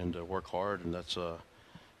better and to work hard, and that's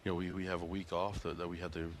we have a week off that we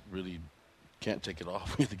had to really can't take it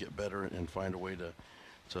off. We have to get better and find a way to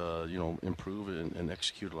improve and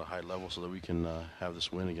execute at a high level so that we can have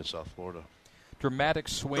this win against South Florida. Dramatic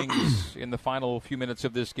swings in the final few minutes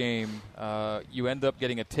of this game. You end up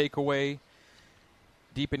getting a takeaway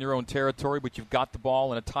deep in your own territory, but you've got the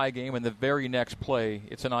ball in a tie game, and the very next play,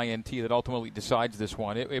 it's an INT that ultimately decides this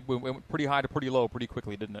one. It went pretty high to pretty low pretty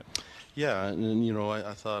quickly, didn't it? Yeah, and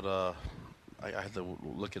I thought I had to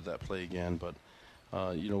look at that play again, but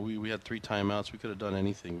we had 3 timeouts. We could have done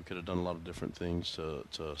anything. We could have done a lot of different things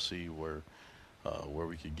to see where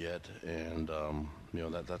we could get, and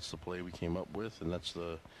that's the play we came up with, and that's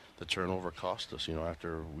the turnover cost us.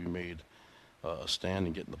 After we made a stand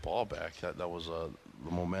and getting the ball back, that was the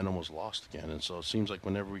momentum was lost again, and so it seems like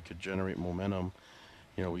whenever we could generate momentum,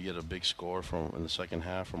 we get a big score in the second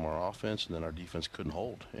half from our offense, and then our defense couldn't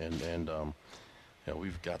hold, and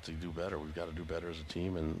we've got to do better. We've got to do better as a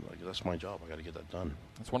team, and that's my job. I got to get that done.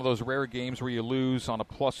 It's one of those rare games where you lose on a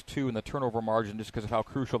 +2 in the turnover margin just because of how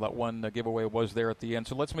crucial that one giveaway was there at the end.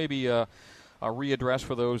 So let's maybe readdress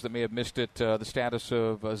for those that may have missed it the status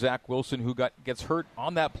of Zach Wilson, who gets hurt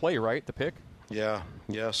on that play, right? The pick? Yeah.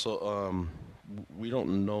 So we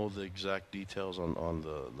don't know the exact details on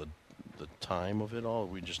the time of it all.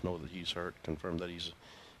 We just know that he's hurt, confirmed that he's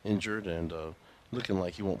injured, and looking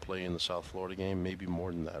like he won't play in the South Florida game, maybe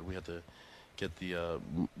more than that. We have to get the,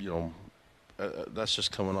 that's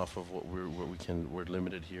just coming off of we're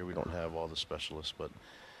limited here. We don't have all the specialists, but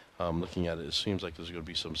looking at it, it seems like there's going to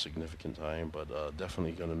be some significant time, but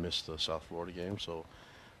definitely going to miss the South Florida game. So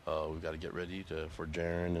we've got to get ready for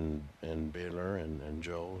Jaron and Baylor and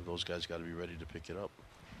Joe. Those guys got to be ready to pick it up.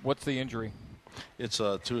 What's the injury? It's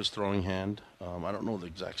to his throwing hand. I don't know the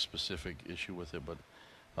exact specific issue with it, but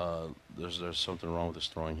there's something wrong with his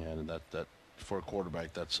throwing hand, and that for a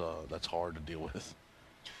quarterback, that's hard to deal with.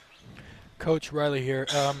 Coach Riley here.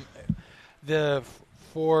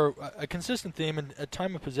 For a consistent theme and a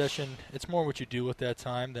time of possession, it's more what you do with that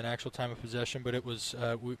time than actual time of possession. But it was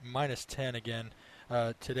 -10 again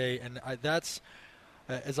today, and that's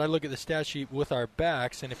as I look at the stat sheet with our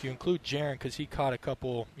backs, and if you include Jaron, because he caught a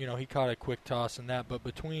couple, he caught a quick toss and that, but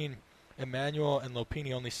between Emmanuel and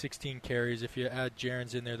Lopini, only 16 carries. If you add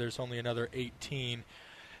Jaron's in there, there's only another 18.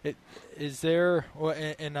 It's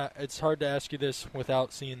hard to ask you this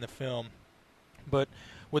without seeing the film, but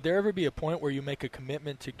would there ever be a point where you make a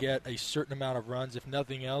commitment to get a certain amount of runs, if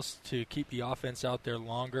nothing else, to keep the offense out there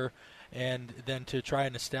longer, and then to try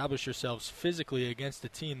and establish yourselves physically against a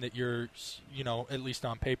team that you're, at least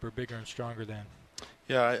on paper, bigger and stronger than?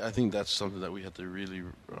 Yeah, I think that's something that we have to really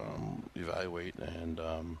evaluate, and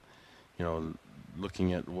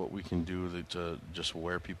looking at what we can do to just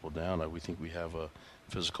wear people down. We think we have a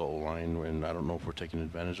physical line, and I don't know if we're taking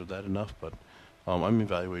advantage of that enough, but I'm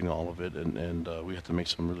evaluating all of it, and we have to make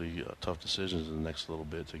some really tough decisions in the next little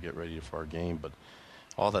bit to get ready for our game. But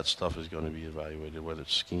all that stuff is going to be evaluated, whether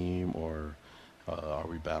it's scheme or are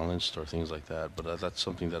we balanced or things like that. But that's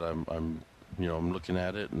something that I'm looking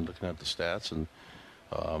at it and looking at the stats and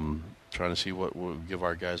trying to see what will give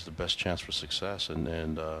our guys the best chance for success.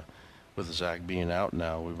 And with Zach being out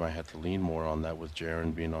now, we might have to lean more on that. With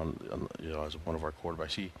Jaron being on as one of our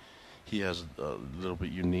quarterbacks, he has a little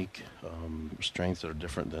bit unique strengths that are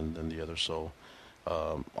different than the others. So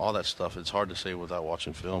all that stuff, it's hard to say without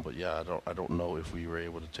watching film. But yeah, I don't know if we were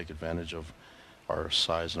able to take advantage of our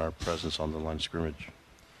size and our presence on the line of scrimmage.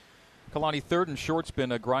 Kalani, 3rd and short's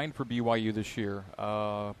been a grind for BYU this year.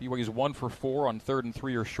 BYU's 1 for 4 on 3rd and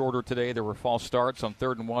 3 or shorter today. There were false starts on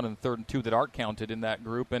 3rd and 1 and 3rd and 2 that aren't counted in that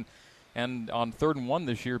group. And on 3rd and 1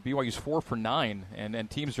 this year, BYU's 4 for 9, and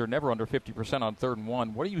teams are never under 50% on 3rd and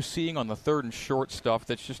 1. What are you seeing on the 3rd and short stuff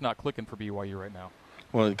that's just not clicking for BYU right now?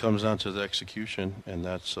 Well, it comes down to the execution, and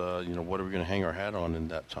that's, what are we going to hang our hat on in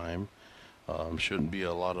that time? Shouldn't be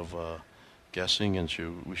a lot of guessing, and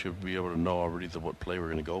we should be able to know already what play we're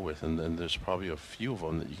going to go with. And then there's probably a few of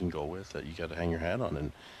them that you can go with that you got to hang your hat on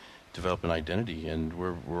and develop an identity. And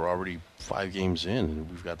we're already 5 games in, and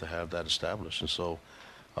we've got to have that established. And so,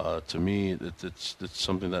 to me, it's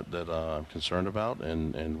something that I'm concerned about,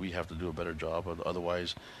 and we have to do a better job.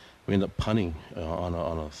 Otherwise, we end up punting on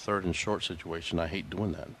a 3rd and short situation. I hate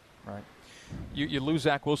doing that. Right. You lose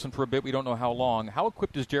Zach Wilson for a bit. We don't know how long. How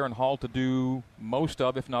equipped is Jaron Hall to do most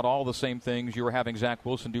of, if not all, the same things you were having Zach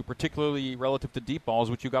Wilson do, particularly relative to deep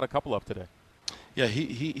balls, which you got a couple of today? Yeah,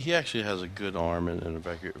 he actually has a good arm and a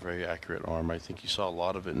very, very accurate arm. I think you saw a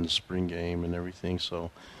lot of it in the spring game and everything.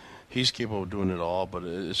 So he's capable of doing it all, but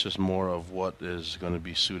it's just more of what is going to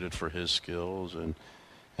be suited for his skills and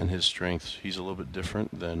his strengths. He's a little bit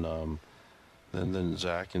different than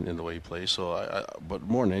Zach in the way he plays. So but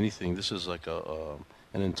more than anything, this is like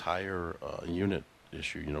an entire unit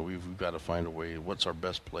issue. We've got to find a way. What's our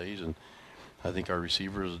best plays? And I think our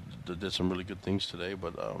receivers did some really good things today.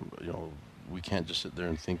 But we can't just sit there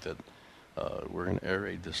and think that we're going to air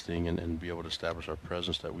raid this thing and be able to establish our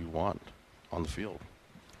presence that we want on the field.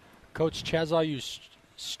 Coach, Chazayu's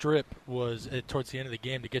strip was towards the end of the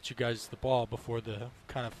game to get you guys the ball before the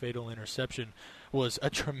kind of fatal interception was a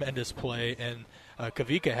tremendous play, and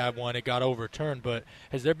Kavika had one. It got overturned, but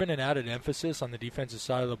has there been an added emphasis on the defensive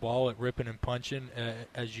side of the ball at ripping and punching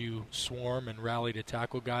as you swarm and rally to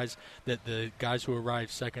tackle guys, that the guys who arrive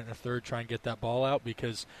 2nd or 3rd try and get that ball out,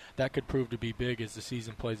 because that could prove to be big as the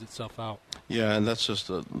season plays itself out? Yeah, and that's just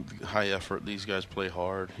a high effort. These guys play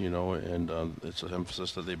hard, and it's an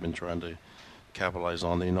emphasis that they've been trying to capitalize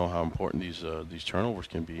on. They know how important these turnovers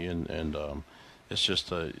can be, and it's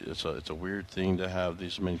just it's a weird thing to have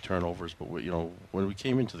these many turnovers. But when we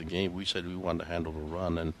came into the game, we said we wanted to handle the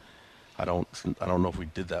run, and I don't know if we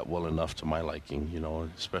did that well enough to my liking.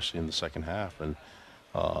 Especially in the second half, and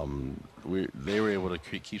they were able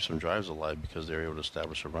to keep some drives alive because they were able to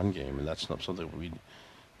establish a run game, and that's not something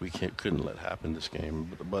we couldn't let happen this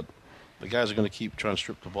game. But the guys are going to keep trying to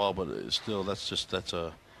strip the ball, but still,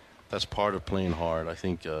 that's part of playing hard. I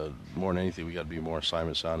think more than anything, we got to be more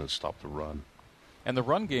assignment sound and stop the run. And the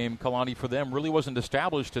run game, Kalani, for them really wasn't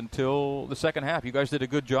established until the second half. You guys did a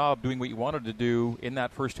good job doing what you wanted to do in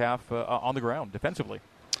that first half on the ground defensively.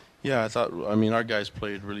 Yeah, our guys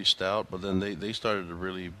played really stout, but then they started to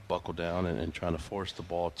really buckle down and trying to force the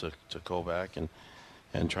ball to go back and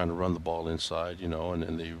trying to run the ball inside, and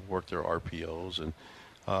then they worked their RPOs. And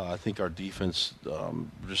I think our defense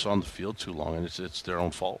just on the field too long, and it's their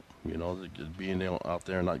own fault, being out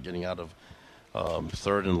there and not getting out of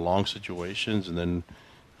 3rd and long situations, and then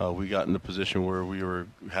we got in a position where we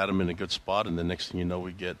had them in a good spot, and the next thing you know,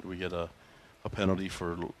 we get a penalty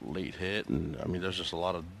for late hit, and there's just a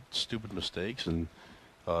lot of stupid mistakes, and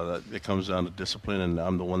it comes down to discipline, and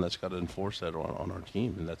I'm the one that's got to enforce that on our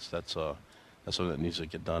team, and that's something that needs to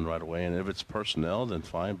get done right away. And if it's personnel, then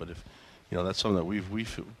fine, but if that's something that we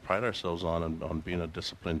pride ourselves on being a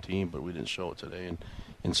disciplined team, but we didn't show it today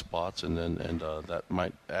in spots, and that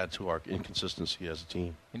might add to our inconsistency as a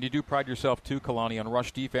team. And you do pride yourself too, Kalani, on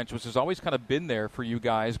rush defense, which has always kind of been there for you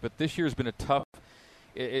guys, but this year has been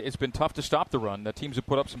it's been tough to stop the run. The teams have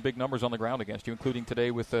put up some big numbers on the ground against you, including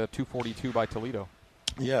today with 242 by Toledo.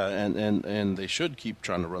 Yeah, and they should keep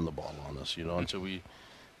trying to run the ball on us, until we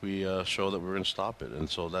show that we're going to stop it. And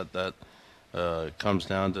so that comes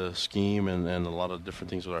down to scheme and a lot of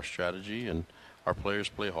different things with our strategy, and our players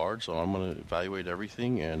play hard, so I'm going to evaluate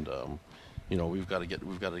everything, and we've got to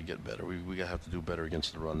get better. We have to do better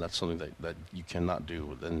against the run. That's something that you cannot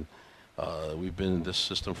do. Then we've been in this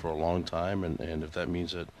system for a long time, and if that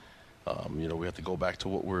means that we have to go back to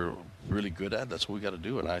what we're really good at, that's what we got to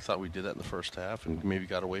do. And I thought we did that in the first half, and maybe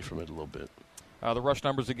got away from it a little bit. The rush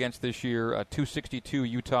numbers against this year, 262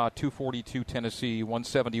 Utah, 242 Tennessee,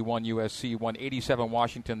 171 USC, 187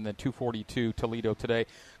 Washington, then 242 Toledo today.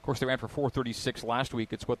 Of course, they ran for 436 last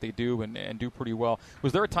week. It's what they do and do pretty well.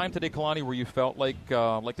 Was there a time today, Kalani, where you felt like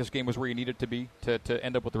this game was where you needed to be to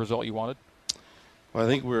end up with the result you wanted? Well, I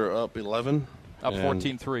think we were up 11. Up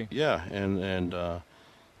 14-3. Yeah, and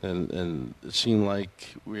it seemed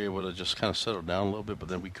like we were able to just kind of settle down a little bit, but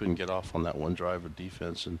then we couldn't get off on that one drive of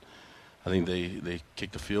defense, and I think they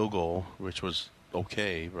kicked a field goal, which was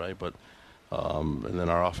okay, right? But And then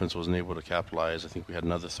our offense wasn't able to capitalize. I think we had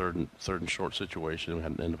another third and short situation. We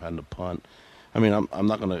ended up having to punt. I mean, I'm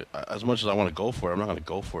not going to, as much as I want to go for it, I'm not going to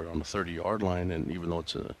go for it on the 30-yard line. And even though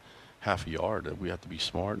it's a half a yard, we have to be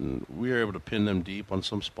smart. And we were able to pin them deep on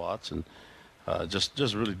some spots, and just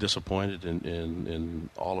really disappointed in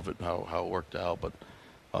all of it, how it worked out. But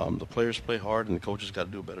the players play hard, and the coaches got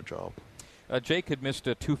to do a better job. Jake had missed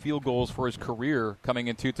 2 field goals for his career coming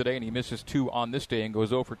into today, and he misses 2 on this day and goes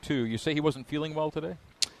 0 for 2. You say he wasn't feeling well today?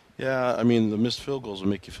 Yeah, I mean, the missed field goals will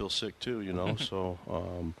make you feel sick too, So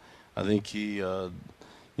I think he,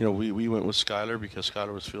 we went with Skyler because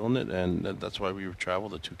Skyler was feeling it, and that's why we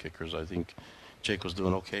traveled the 2 kickers. I think Jake was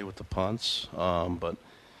doing okay with the punts, but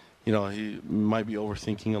he might be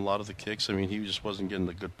overthinking a lot of the kicks. I mean, he just wasn't getting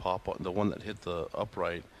the good pop. The one that hit the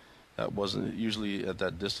upright, that wasn't usually at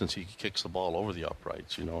that distance. He kicks the ball over the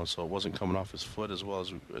uprights, and so it wasn't coming off his foot as well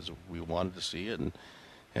as we wanted to see it. And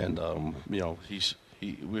we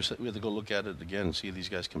had to go look at it again and see these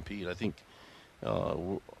guys compete. I think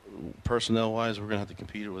personnel-wise, we're going to have to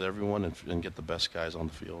compete with everyone and get the best guys on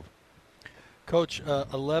the field. Coach,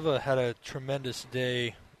 Aleva had a tremendous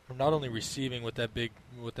day, not only receiving with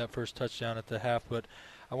that first touchdown at the half, but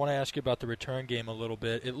I want to ask you about the return game a little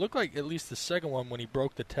bit. It looked like at least the second one, when he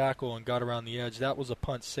broke the tackle and got around the edge, that was a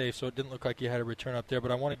punt safe, so it didn't look like he had a return up there.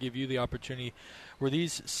 But I want to give you the opportunity. Were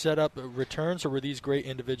these set up returns, or were these great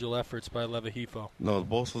individual efforts by Aleva Hifo? No,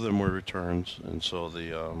 both of them were returns, and so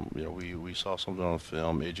we saw something on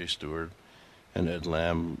film. A.J. Stewart and Ed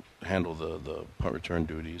Lamb handled the punt return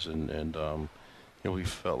duties, and we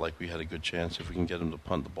felt like we had a good chance if we can get him to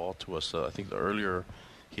punt the ball to us. I think the earlier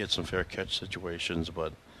he had some fair catch situations,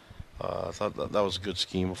 but I thought that was a good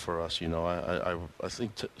scheme for us. I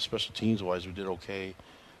think special teams wise we did okay,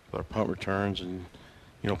 but our punt returns and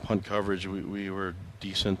punt coverage we were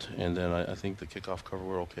decent, and then I think the kickoff cover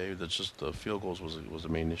were okay. That's just the field goals was the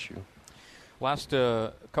main issue. Last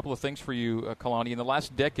couple of things for you, Kalani. In the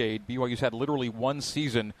last decade, BYU's had literally one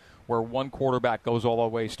season where one quarterback goes all the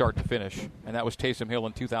way start to finish, and that was Taysom Hill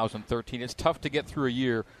in 2013. It's tough to get through a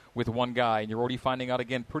year with one guy, and you're already finding out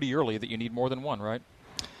again pretty early that you need more than one, right?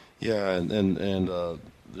 Yeah, and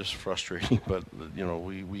just frustrating, but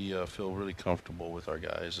we feel really comfortable with our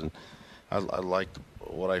guys, and I like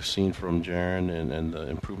what I've seen from Jaron and the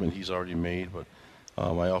improvement he's already made, but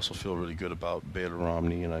I also feel really good about Baylor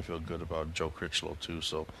Romney, and I feel good about Joe Critchlow too.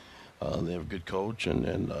 So they have a good coach,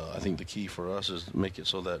 and I think the key for us is to make it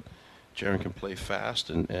so that Jaron can play fast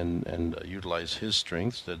and utilize his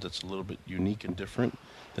strengths. That's a little bit unique and different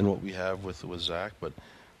than what we have with Zach. But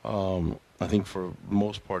I think for the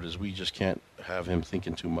most part is we just can't have him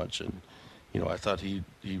thinking too much. And I thought he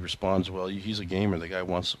responds well. He's a gamer. The guy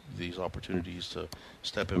wants these opportunities to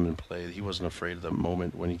step in and play. He wasn't afraid of that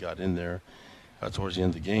moment when he got in there towards the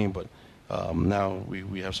end of the game. But now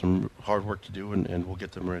we have some hard work to do, and we'll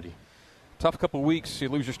get them ready. Tough couple of weeks. You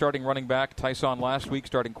lose your starting running back, Tyson, last week,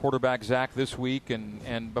 starting quarterback, Zach, this week.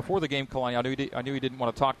 And before the game, Kalani, I knew you didn't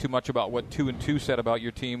want to talk too much about what 2-2 said about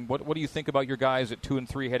your team. What do you think about your guys at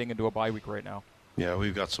 2-3 heading into a bye week right now? Yeah,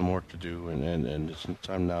 we've got some work to do, and it's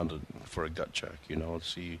time now for a gut check,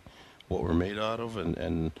 see what we're made out of,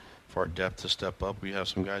 and for our depth to step up. We have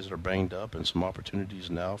some guys that are banged up and some opportunities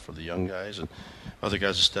now for the young guys and other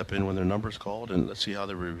guys to step in when their number's called, and let's see how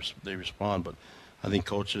they respond. But I think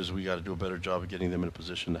coaches, we got to do a better job of getting them in a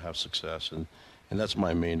position to have success, and that's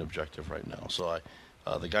my main objective right now. So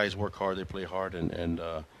the guys work hard, they play hard, and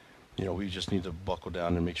we just need to buckle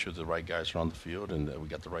down and make sure the right guys are on the field and that we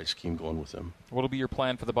got the right scheme going with them. What will be your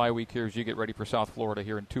plan for the bye week here as you get ready for South Florida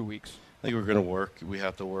here in 2 weeks? I think we're going to work. We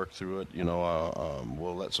have to work through it.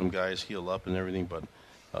 We'll let some guys heal up and everything, but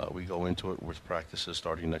we go into it with practices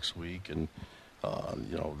starting next week, and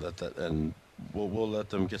and we'll let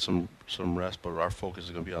them get some rest. But our focus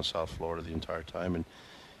is going to be on South Florida the entire time and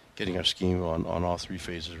getting our scheme on all 3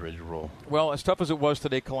 phases ready to roll. Well, as tough as it was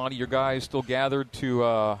today, Kalani, your guys still gathered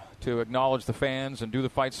to acknowledge the fans and do the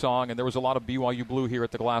fight song, and there was a lot of BYU blue here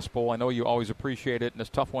at the Glass Bowl. I know you always appreciate it, and it's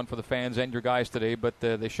a tough one for the fans and your guys today, but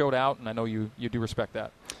they showed out, and I know you do respect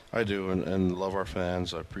that. I do, and love our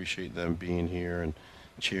fans. I appreciate them being here and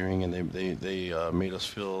cheering, and they made us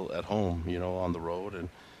feel at home, on the road,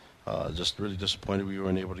 and just really disappointed we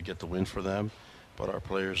weren't able to get the win for them. But our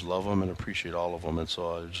players love them and appreciate all of them, and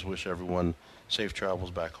so I just wish everyone safe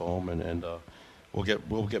travels back home, and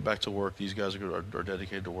we'll get back to work. These guys are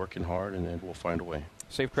dedicated to working hard, and we'll find a way.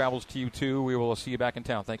 Safe travels to you too. We will see you back in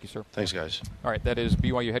town. Thank you, sir. Thanks, guys. All right, that is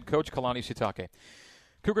BYU head coach Kalani Sitake.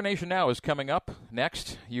 Cougar Nation Now is coming up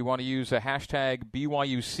next. You want to use a hashtag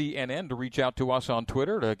BYUCNN to reach out to us on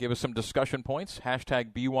Twitter to give us some discussion points.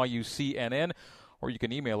 Hashtag BYUCNN. or you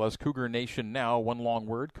can email us, CougarNationNow, one long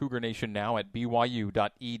word, CougarNationNow at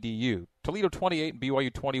BYU.edu. Toledo 28 and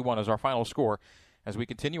BYU 21 is our final score as we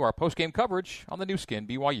continue our postgame coverage on the new skin,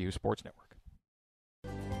 BYU Sports Network.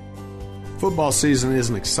 Football season is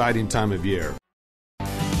an exciting time of year.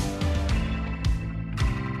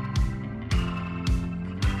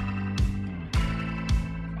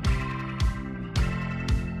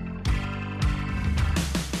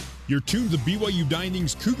 You're tuned to BYU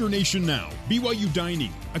Dining's Cougar Nation Now. BYU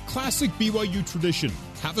Dining, a classic BYU tradition.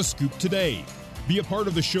 Have a scoop today. Be a part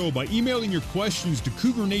of the show by emailing your questions to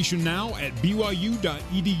CougarNationNow at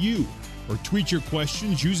BYU.edu or tweet your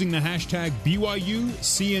questions using the hashtag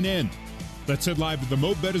BYUCNN. Let's head live to the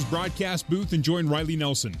Mo Bettas broadcast booth and join Riley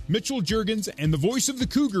Nelson, Mitchell Juergens, and the voice of the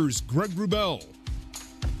Cougars, Greg Wrubell.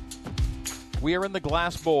 We are in the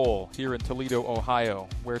Glass Bowl here in Toledo, Ohio,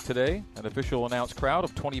 where today an official announced crowd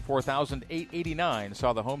of 24,889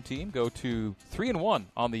 saw the home team go to 3-1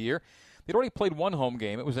 on the year. They'd already played one home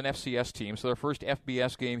game. It was an FCS team, so their first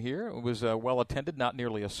FBS game here. It was well attended, not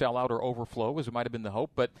nearly a sellout or overflow as it might have been the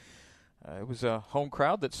hope, but it was a home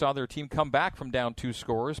crowd that saw their team come back from down 2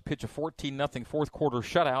 scores, pitch a 14-0 fourth quarter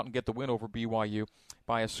shutout, and get the win over BYU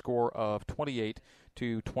by a score of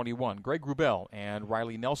 28-21. Greg Wrubell and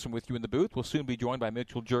Riley Nelson with you in the booth. We'll soon be joined by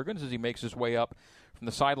Mitchell Juergens as he makes his way up from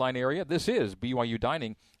the sideline area. This is BYU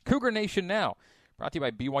Dining, Cougar Nation Now, brought to you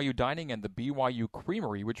by BYU Dining and the BYU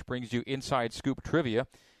Creamery, which brings you inside scoop trivia.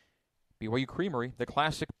 BYU Creamery, the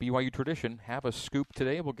classic BYU tradition. Have a scoop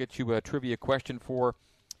today. We'll get you a trivia question for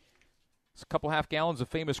a couple half gallons of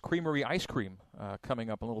famous Creamery ice cream coming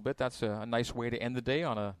up in a little bit. That's a nice way to end the day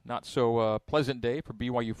on a not-so-pleasant day for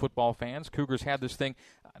BYU football fans. Cougars had this thing,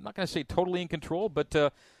 I'm not going to say totally in control, but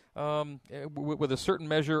with a certain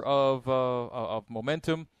measure of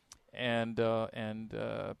momentum and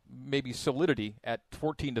maybe solidity at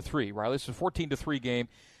 14-3. Riley, this is a 14-3 game.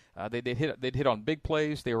 They'd hit on big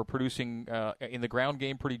plays. They were producing in the ground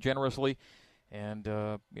game pretty generously. And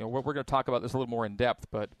we're going to talk about this a little more in depth,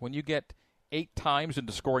 but when you get 8 times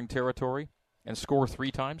into scoring territory and score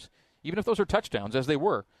 3 times, even if those are touchdowns, as they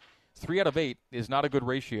were, 3 out of 8 is not a good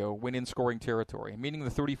ratio when in scoring territory, meaning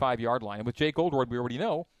the 35-yard line. And with Jake Oldroyd, we already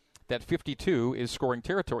know that 52 is scoring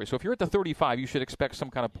territory. So if you're at the 35, you should expect some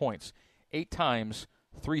kind of points. 8 times,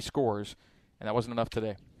 3 scores, and that wasn't enough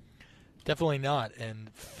today. Definitely not.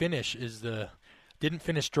 And didn't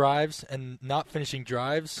finish drives, and not finishing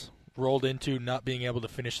drives rolled into not being able to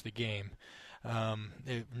finish the game.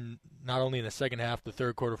 Not only in the second half, the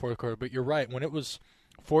third quarter, fourth quarter, but you're right. When it was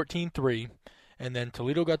 14-3, and then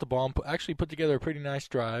Toledo got the ball and actually put together a pretty nice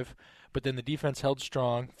drive, but then the defense held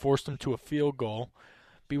strong, forced them to a field goal.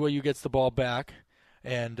 BYU gets the ball back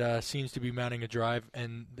and seems to be mounting a drive,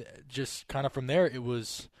 and just kind of from there it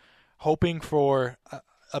was hoping for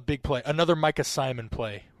a big play, another Micah Simon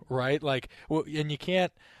play, right? And you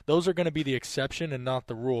can't – those are going to be the exception and not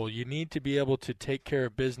the rule. You need to be able to take care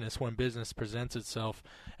of business when business presents itself,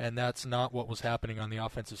 and that's not what was happening on the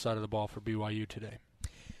offensive side of the ball for BYU today.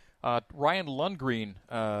 Ryan Lundgren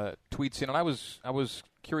tweets in, and I was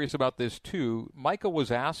curious about this too. Micah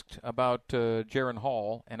was asked about Jaron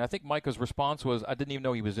Hall, and I think Micah's response was, I didn't even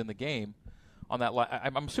know he was in the game. On that,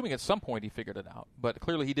 I'm assuming at some point he figured it out, but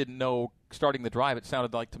clearly he didn't know starting the drive. It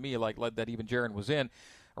sounded like to me like that even Jaron was in.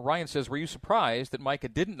 Ryan says, were you surprised that Micah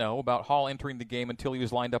didn't know about Hall entering the game until he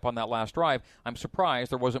was lined up on that last drive? I'm surprised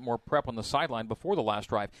there wasn't more prep on the sideline before the last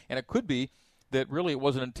drive. And it could be that really it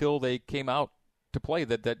wasn't until they came out to play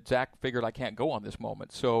that Zach figured I can't go on this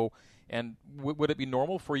moment. So, and would it be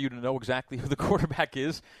normal for you to know exactly who the quarterback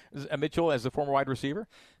is, Mitchell, as the former wide receiver?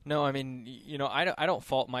 No, I mean, I don't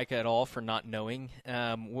fault Micah at all for not knowing.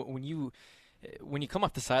 When you come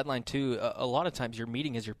off the sideline too, a lot of times your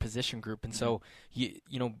meeting is your position group, and so you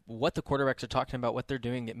know what the quarterbacks are talking about, what they're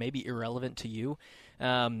doing, it may be irrelevant to you.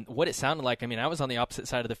 What it sounded like, I mean, I was on the opposite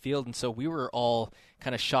side of the field, and so we were all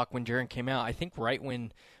kind of shocked when Jaron came out. I think right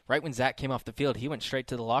when Zach came off the field, he went straight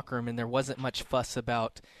to the locker room, and there wasn't much fuss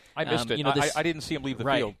about. I missed it. I didn't see him leave the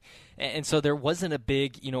field, and so there wasn't a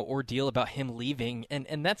big ordeal about him leaving,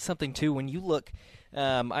 and that's something too. When you look,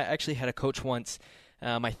 I actually had a coach once.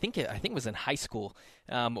 I think it was in high school.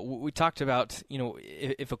 We talked about,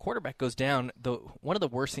 if a quarterback goes down, one of the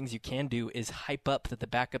worst things you can do is hype up that the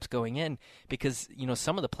backup's going in, because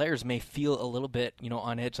some of the players may feel a little bit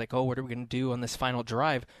on edge, like, oh, what are we going to do on this final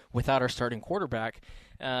drive without our starting quarterback?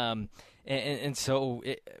 And so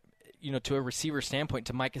to a receiver standpoint,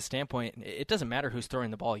 to Micah's standpoint, it doesn't matter who's throwing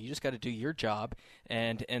the ball. You just got to do your job,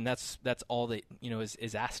 and that's all that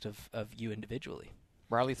is asked of you individually.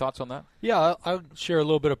 Riley, thoughts on that? Yeah, I'll share a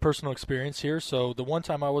little bit of personal experience here. So the one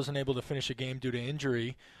time I wasn't able to finish a game due to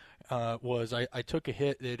injury, was I took a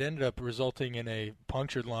hit. It ended up resulting in a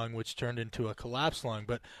punctured lung, which turned into a collapsed lung.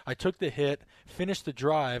 But I took the hit, finished the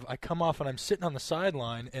drive. I come off, and I'm sitting on the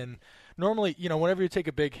sideline. And normally, whenever you take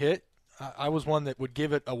a big hit, I was one that would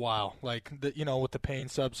give it a while, like, with the pain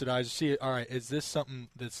subsidized. See, all right, is this something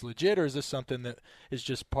that's legit, or is this something that is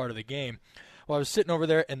just part of the game? Well, I was sitting over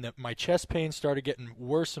there, and my chest pain started getting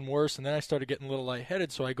worse and worse, and then I started getting a little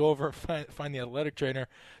lightheaded. So I go over and find the athletic trainer.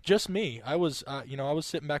 Just me. I was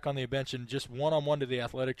sitting back on the bench, and just one-on-one to the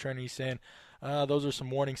athletic trainer. He's saying, those are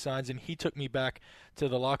some warning signs, and he took me back to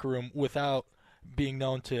the locker room without being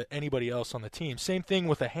known to anybody else on the team. Same thing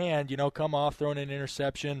with a hand, come off, throwing an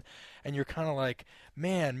interception, and you're kind of like,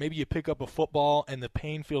 man, maybe you pick up a football and the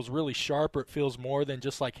pain feels really sharp, or it feels more than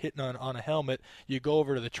just like hitting on a helmet. You go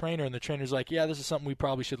over to the trainer, and the trainer's like, yeah, this is something we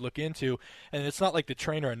probably should look into. And it's not like the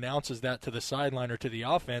trainer announces that to the sideline or to the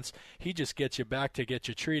offense. He just gets you back to get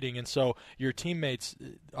you treating. And so your teammates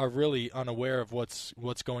are really unaware of what's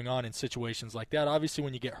going on in situations like that. Obviously,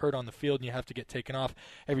 when you get hurt on the field and you have to get taken off,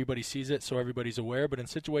 everybody sees it, so everybody's aware. But in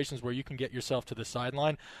situations where you can get yourself to the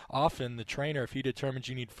sideline, often the trainer, if he determines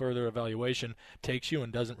you need further evaluation, takes you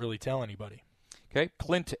and doesn't really tell anybody. Okay,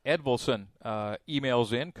 Clint Edvelson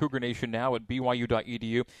emails in,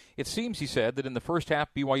 CougarNationNow@BYU.edu. It seems, he said, that in the first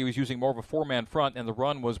half, BYU was using more of a four-man front and the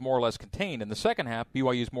run was more or less contained. In the second half,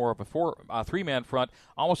 BYU is more of a three-man front,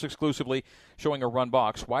 almost exclusively showing a run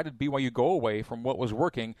box. Why did BYU go away from what was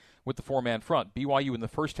working with the four-man front? BYU in the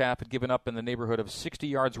first half had given up in the neighborhood of 60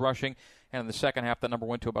 yards rushing, and in the second half, that number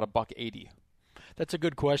went to about $180. That's a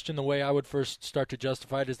good question. The way I would first start to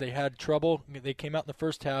justify it is they had trouble. They came out in the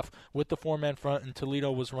first half with the four-man front, and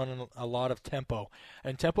Toledo was running a lot of tempo.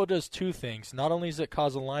 And tempo does two things. Not only does it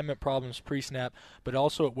cause alignment problems pre-snap, but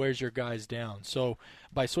also it wears your guys down. So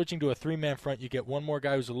by switching to a three-man front, you get one more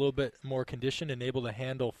guy who's a little bit more conditioned and able to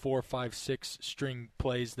handle 4, 5, 6 string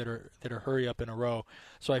plays that are hurry up in a row.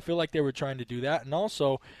 So I feel like they were trying to do that. And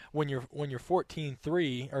also, when you're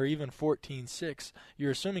 14-3 or even 14-6,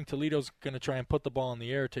 you're assuming Toledo's going to try and put the ball in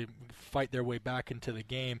the air to fight their way back into the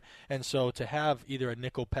game. And so to have either a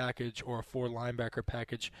nickel package or a 4 linebacker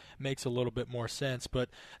package makes a little bit more sense. But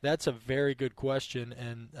that's a very good question,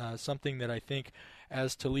 and something that I think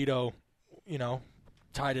as Toledo,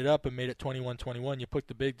 tied it up and made it 21-21, you put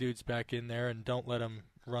the big dudes back in there and don't let them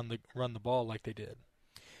run the ball like they did.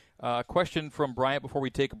 Question from Bryant before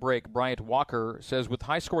we take a break. Bryant Walker says, with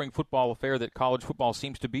high-scoring football affair that college football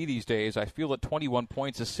seems to be these days, I feel that 21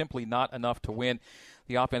 points is simply not enough to win.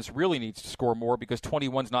 The offense really needs to score more because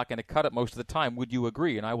 21's not going to cut it most of the time. Would you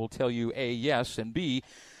agree? And I will tell you, A, yes, and B,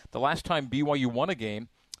 the last time BYU won a game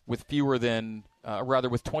with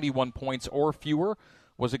with 21 points or fewer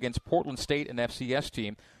was against Portland State, an FCS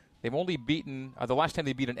team. They've only beaten, the last time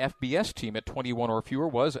they beat an FBS team at 21 or fewer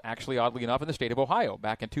was actually, oddly enough, in the state of Ohio,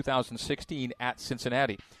 back in 2016 at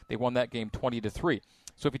Cincinnati. They won that game 20-3.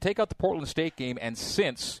 So if you take out the Portland State game and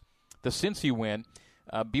the Cincy win,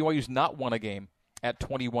 BYU's not won a game at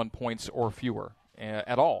 21 points or fewer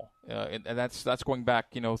at all. And that's going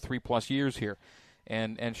back, 3+ years here.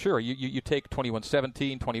 And sure, you take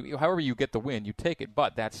 21-17, 20, however you get the win, you take it.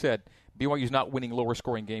 But that said, BYU's not winning lower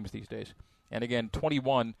scoring games these days. And again,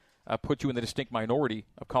 21 puts you in the distinct minority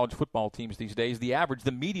of college football teams these days.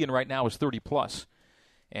 The median right now is 30+.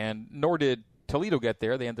 And nor did Toledo get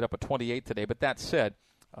there. They ended up at 28 today. But that said,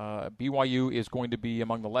 BYU is going to be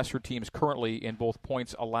among the lesser teams currently in both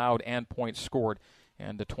points allowed and points scored.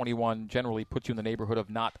 And the 21 generally puts you in the neighborhood of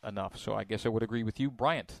not enough. So I guess I would agree with you.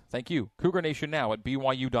 Bryant, thank you. Cougar Nation Now at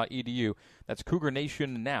BYU.edu. That's Cougar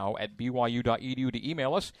Nation Now at BYU.edu to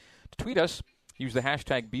email us, to tweet us. Use the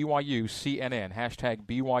hashtag BYUCNN, hashtag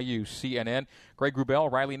BYUCNN. Greg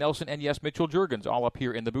Wrubell, Riley Nelson, and yes, Mitchell Juergens, all up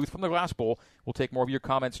here in the booth from the Glass Bowl. We'll take more of your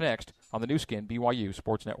comments next on the new skin, BYU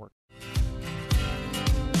Sports Network.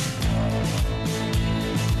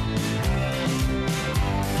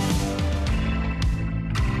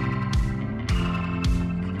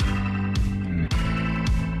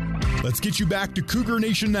 Let's get you back to Cougar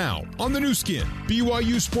Nation Now on the new skin,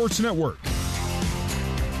 BYU Sports Network.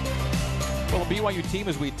 Well, a BYU team,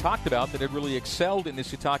 as we talked about, that had really excelled in the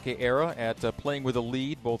Sitake era at playing with a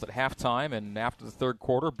lead both at halftime and after the third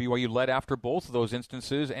quarter. BYU led after both of those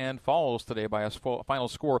instances and falls today by a final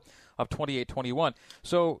score of 28-21.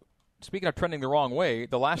 So, speaking of trending the wrong way,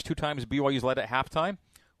 the last two times BYU's led at halftime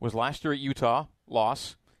was last year at Utah,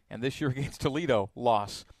 loss, and this year against Toledo,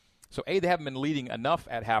 loss. So, A, they haven't been leading enough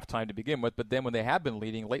at halftime to begin with, but then when they have been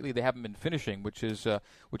leading, lately they haven't been finishing, which is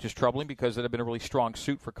troubling because it had been a really strong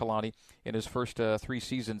suit for Kalani in his first 3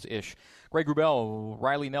 seasons-ish. Greg Wrubell,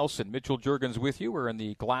 Riley Nelson, Mitchell Juergens with you. We're in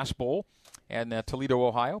the Glass Bowl, and Toledo,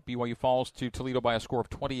 Ohio. BYU falls to Toledo by a score of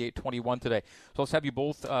 28-21 today. So let's have you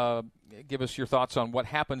both give us your thoughts on what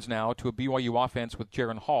happens now to a BYU offense with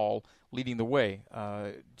Jaren Hall leading the way.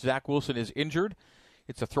 Zach Wilson is injured.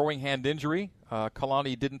 It's a throwing hand injury.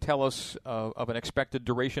 Kalani didn't tell us of an expected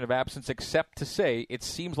duration of absence, except to say it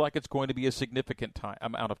seems like it's going to be a significant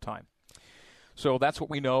amount of time. So that's what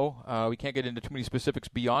we know. We can't get into too many specifics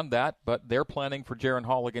beyond that, but they're planning for Jaren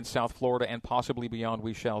Hall against South Florida, and possibly beyond.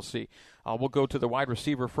 We shall see. We'll go to the wide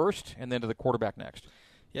receiver first, and then to the quarterback next.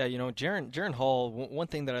 Yeah, Jaren Hall, one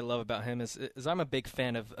thing that I love about him is I'm a big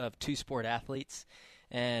fan of two-sport athletes.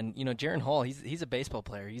 And, Jaren Hall, he's a baseball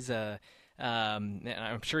player. He's and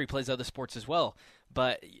I'm sure he plays other sports as well.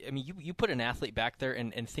 But, you put an athlete back there,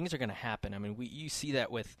 and things are going to happen. You see that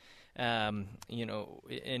with,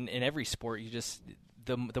 in every sport.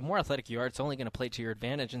 The more athletic you are, it's only going to play to your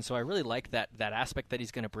advantage. And so I really like that aspect that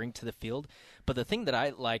he's going to bring to the field. But the thing that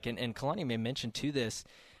I like, and Kalani may mention to this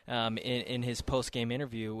in his post-game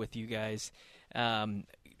interview with you guys,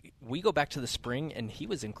 we go back to the spring, and he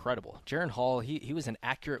was incredible. Jaren Hall, he was an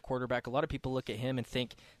accurate quarterback. A lot of people look at him and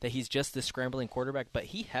think that he's just this scrambling quarterback, but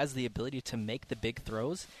he has the ability to make the big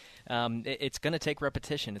throws. It's going to take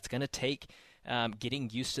repetition. It's going to take getting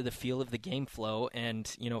used to the feel of the game flow. And,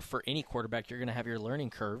 for any quarterback, you're going to have your learning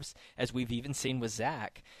curves, as we've even seen with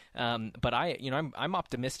Zach. But I'm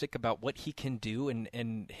optimistic about what he can do,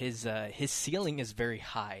 and his ceiling is very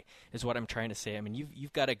high, is what I'm trying to say.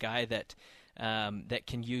 You've got a guy that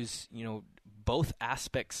can use, both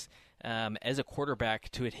aspects as a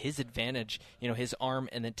quarterback to his advantage, his arm,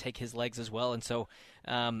 and then take his legs as well. And so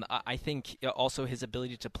I think also his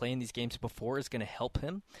ability to play in these games before is going to help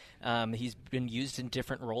him. He's been used in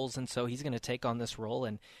different roles, and so he's going to take on this role.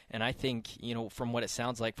 And I think, from what it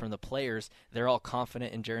sounds like from the players, they're all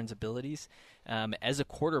confident in Jaren's abilities as a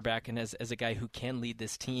quarterback and as a guy who can lead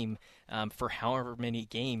this team for however many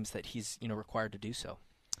games that he's required to do so.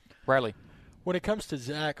 Riley. When it comes to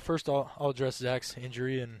Zach, first I'll address Zach's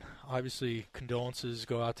injury, and obviously condolences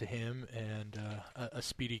go out to him and a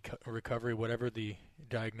speedy recovery, whatever the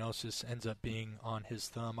diagnosis ends up being on his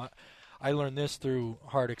thumb. I learned this through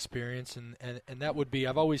hard experience, and that would be,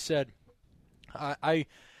 I've always said, I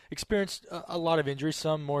experienced a lot of injuries,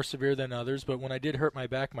 some more severe than others, but when I did hurt my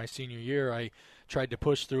back my senior year, I tried to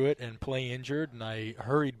push through it and play injured, and I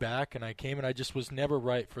hurried back, and I came, and I just was never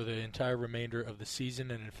right for the entire remainder of the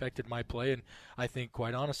season, and it affected my play. And I think,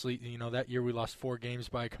 quite honestly, that year we lost 4 games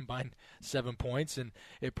by a combined 7 points, and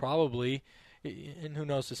it probably, and who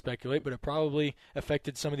knows to speculate, but it probably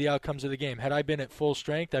affected some of the outcomes of the game. Had I been at full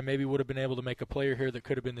strength, I maybe would have been able to make a player here that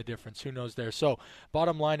could have been the difference. Who knows there? So,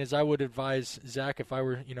 bottom line is, I would advise Zach, if I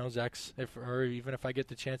were, Zach's, or even if I get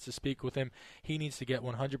the chance to speak with him, he needs to get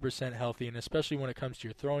 100% healthy, and especially when it comes to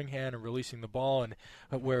your throwing hand and releasing the ball, and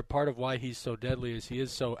where part of why he's so deadly is he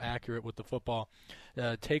is so accurate with the football.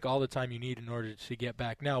 Take all the time you need in order to get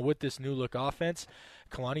back. Now, with this new look offense,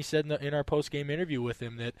 Kalani said in our post-game interview with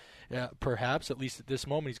him that perhaps, at least at this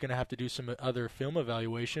moment, he's going to have to do some other film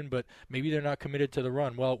evaluation, but maybe they're not committed to the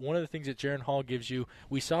run. Well, one of the things that Jaren Hall gives you,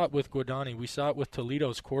 we saw it with Guadani, we saw it with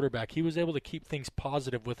Toledo's quarterback. He was able to keep things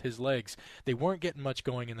positive with his legs. They weren't getting much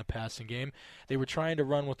going in the passing game. They were trying to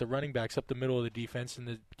run with the running backs up the middle of the defense, and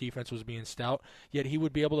the defense was being stout, yet he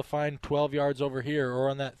would be able to find 12 yards over here, or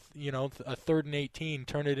on that, a 3rd and 18,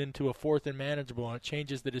 turn it into a 4th and manageable, and it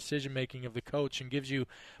changes the decision-making of the coach and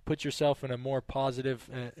puts yourself in a more positive,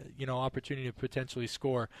 opportunity to potentially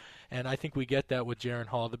score. And I think we get that with Jaren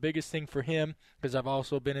Hall. The biggest thing for him, because I've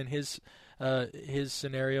also been in his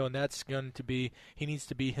scenario, and that's going to be, he needs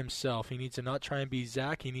to be himself. He needs to not try and be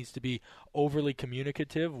Zach. He needs to be overly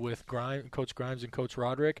communicative with Coach Grimes and Coach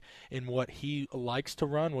Roderick in what he likes to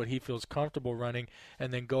run, what he feels comfortable running,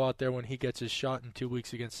 and then go out there when he gets his shot in 2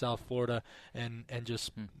 weeks against South Florida and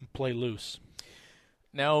just play loose.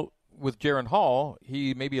 Now, with Jaren Hall,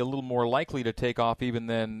 he may be a little more likely to take off even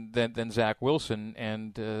than Zach Wilson,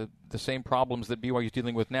 and the same problems that BYU is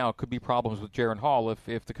dealing with now could be problems with Jaren Hall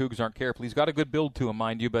if the Cougars aren't careful. He's got a good build to him,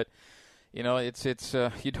 mind you, but it's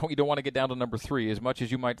you don't want to get down to number 3 as much as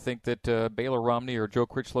you might think that Baylor Romney or Joe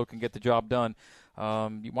Critchlow can get the job done.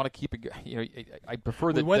 You want to keep it. I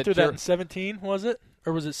prefer that. We went through that in 17, was it,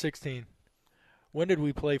 or was it 16? When did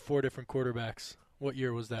we play 4 different quarterbacks? What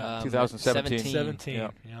year was that? 2017. 17.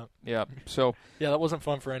 Yeah. So that wasn't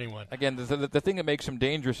fun for anyone. Again, the thing that makes him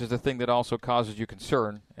dangerous is the thing that also causes you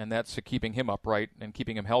concern, and that's keeping him upright and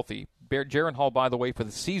keeping him healthy. Jaren Hall, by the way, for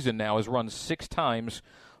the season now has run 6 times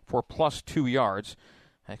for +2 yards.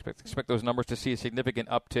 I expect those numbers to see a significant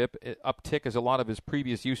uptick, as a lot of his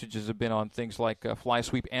previous usages have been on things like fly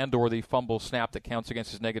sweep and/or the fumble snap that counts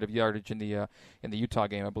against his negative yardage in the Utah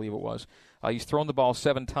game, I believe it was. He's thrown the ball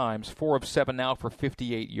 7 times, 4 of 7 now for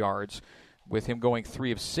 58 yards, with him going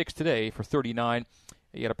 3 of 6 today for 39.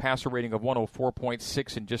 He had a passer rating of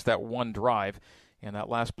 104.6 in just that one drive, and that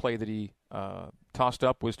last play that he tossed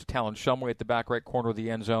up was to Talon Shumway at the back right corner of the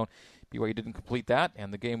end zone. BYU didn't complete that,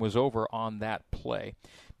 and the game was over on that play.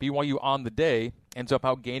 BYU on the day ends up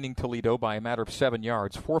outgaining Toledo by a matter of 7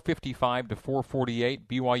 yards, 455 to 448.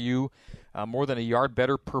 BYU more than a yard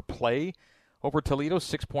better per play over Toledo,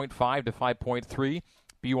 6.5 to 5.3.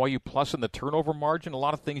 BYU plus in the turnover margin. A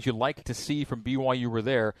lot of things you like to see from BYU were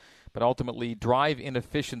there, but ultimately drive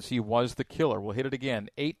inefficiency was the killer. We'll hit it again.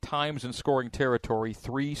 8 times in scoring territory,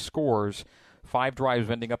 3 scores, 5 drives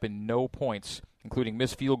ending up in no points, including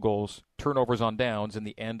missed field goals, turnovers on downs, in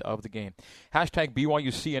the end of the game. Hashtag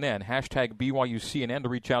BYUCNN, hashtag BYUCNN to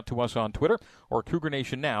reach out to us on Twitter, or Cougar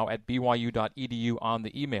Nation Now at BYU.edu on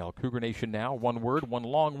the email. Cougar Nation Now, one word, one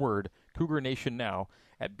long word, Cougar Nation Now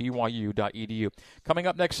at BYU.edu. Coming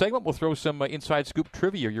up next segment, we'll throw some inside scoop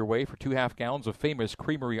trivia your way for 2.5 gallons of famous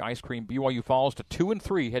Creamery ice cream. BYU falls to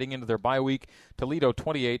 2-3 heading into their bye week. Toledo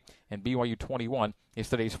 28 and BYU 21 is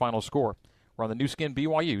today's final score. We're on the new skin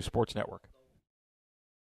BYU Sports Network.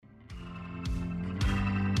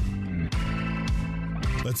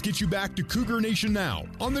 Let's get you back to Cougar Nation Now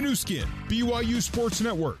on the new skin BYU Sports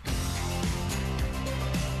Network.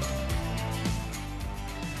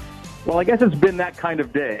 Well, I guess it's been that kind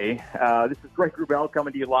of day. This is Greg Wrubell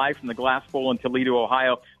coming to you live from the Glass Bowl in Toledo,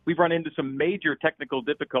 Ohio. We've run into some major technical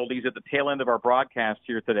difficulties at the tail end of our broadcast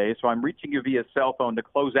here today, so I'm reaching you via cell phone to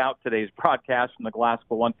close out today's broadcast from the Glass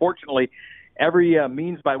Bowl. Unfortunately, every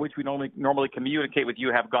means by which we normally communicate with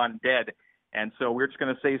you have gone dead, and so we're just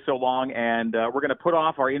going to say so long, and we're going to put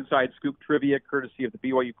off our inside scoop trivia courtesy of the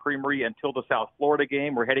BYU Creamery until the South Florida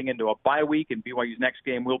game. We're heading into a bye week, and BYU's next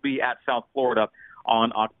game will be at South Florida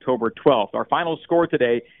on October 12th. Our final score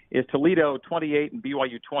today is Toledo 28 and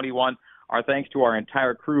BYU 21. Our thanks to our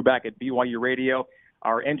entire crew back at BYU Radio,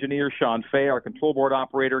 our engineer, Sean Fay, our control board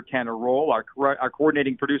operator, Tanner Roll, our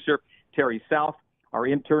coordinating producer, Terry South, our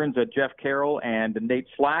interns, Jeff Carroll and Nate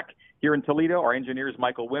Slack. Here in Toledo, our engineers,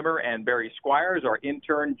 Michael Wimmer and Barry Squires, our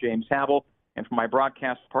intern, James Havel, and from my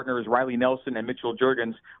broadcast partners, Riley Nelson and Mitchell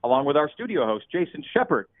Juergens, along with our studio host, Jason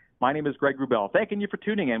Shepard. My name is Greg Wrubell. Thanking you for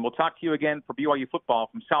tuning in. We'll talk to you again for BYU football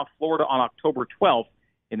from South Florida on October 12th.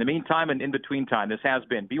 In the meantime and in between time, this has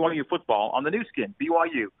been BYU football on the new skin,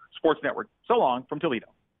 BYU Sports Network. So long from Toledo.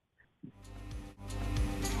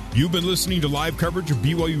 You've been listening to live coverage of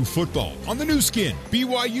BYU football on the new skin,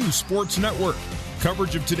 BYU Sports Network.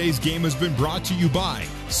 Coverage of today's game has been brought to you by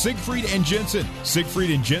Siegfried & Jensen.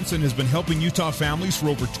 Siegfried & Jensen has been helping Utah families for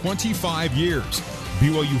over 25 years.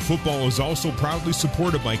 BYU football is also proudly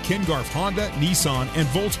supported by Ken Garff Honda, Nissan, and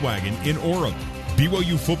Volkswagen in Orem.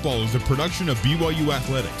 BYU football is a production of BYU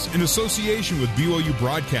Athletics in association with BYU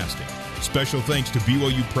Broadcasting. Special thanks to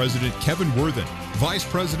BYU President Kevin Worthen, Vice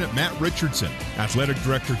President Matt Richardson, Athletic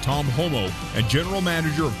Director Tom Homo, and General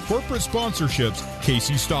Manager of Corporate Sponsorships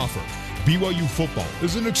Casey Stauffer. BYU football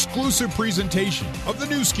is an exclusive presentation of the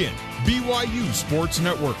new skin, BYU Sports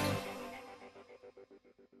Network.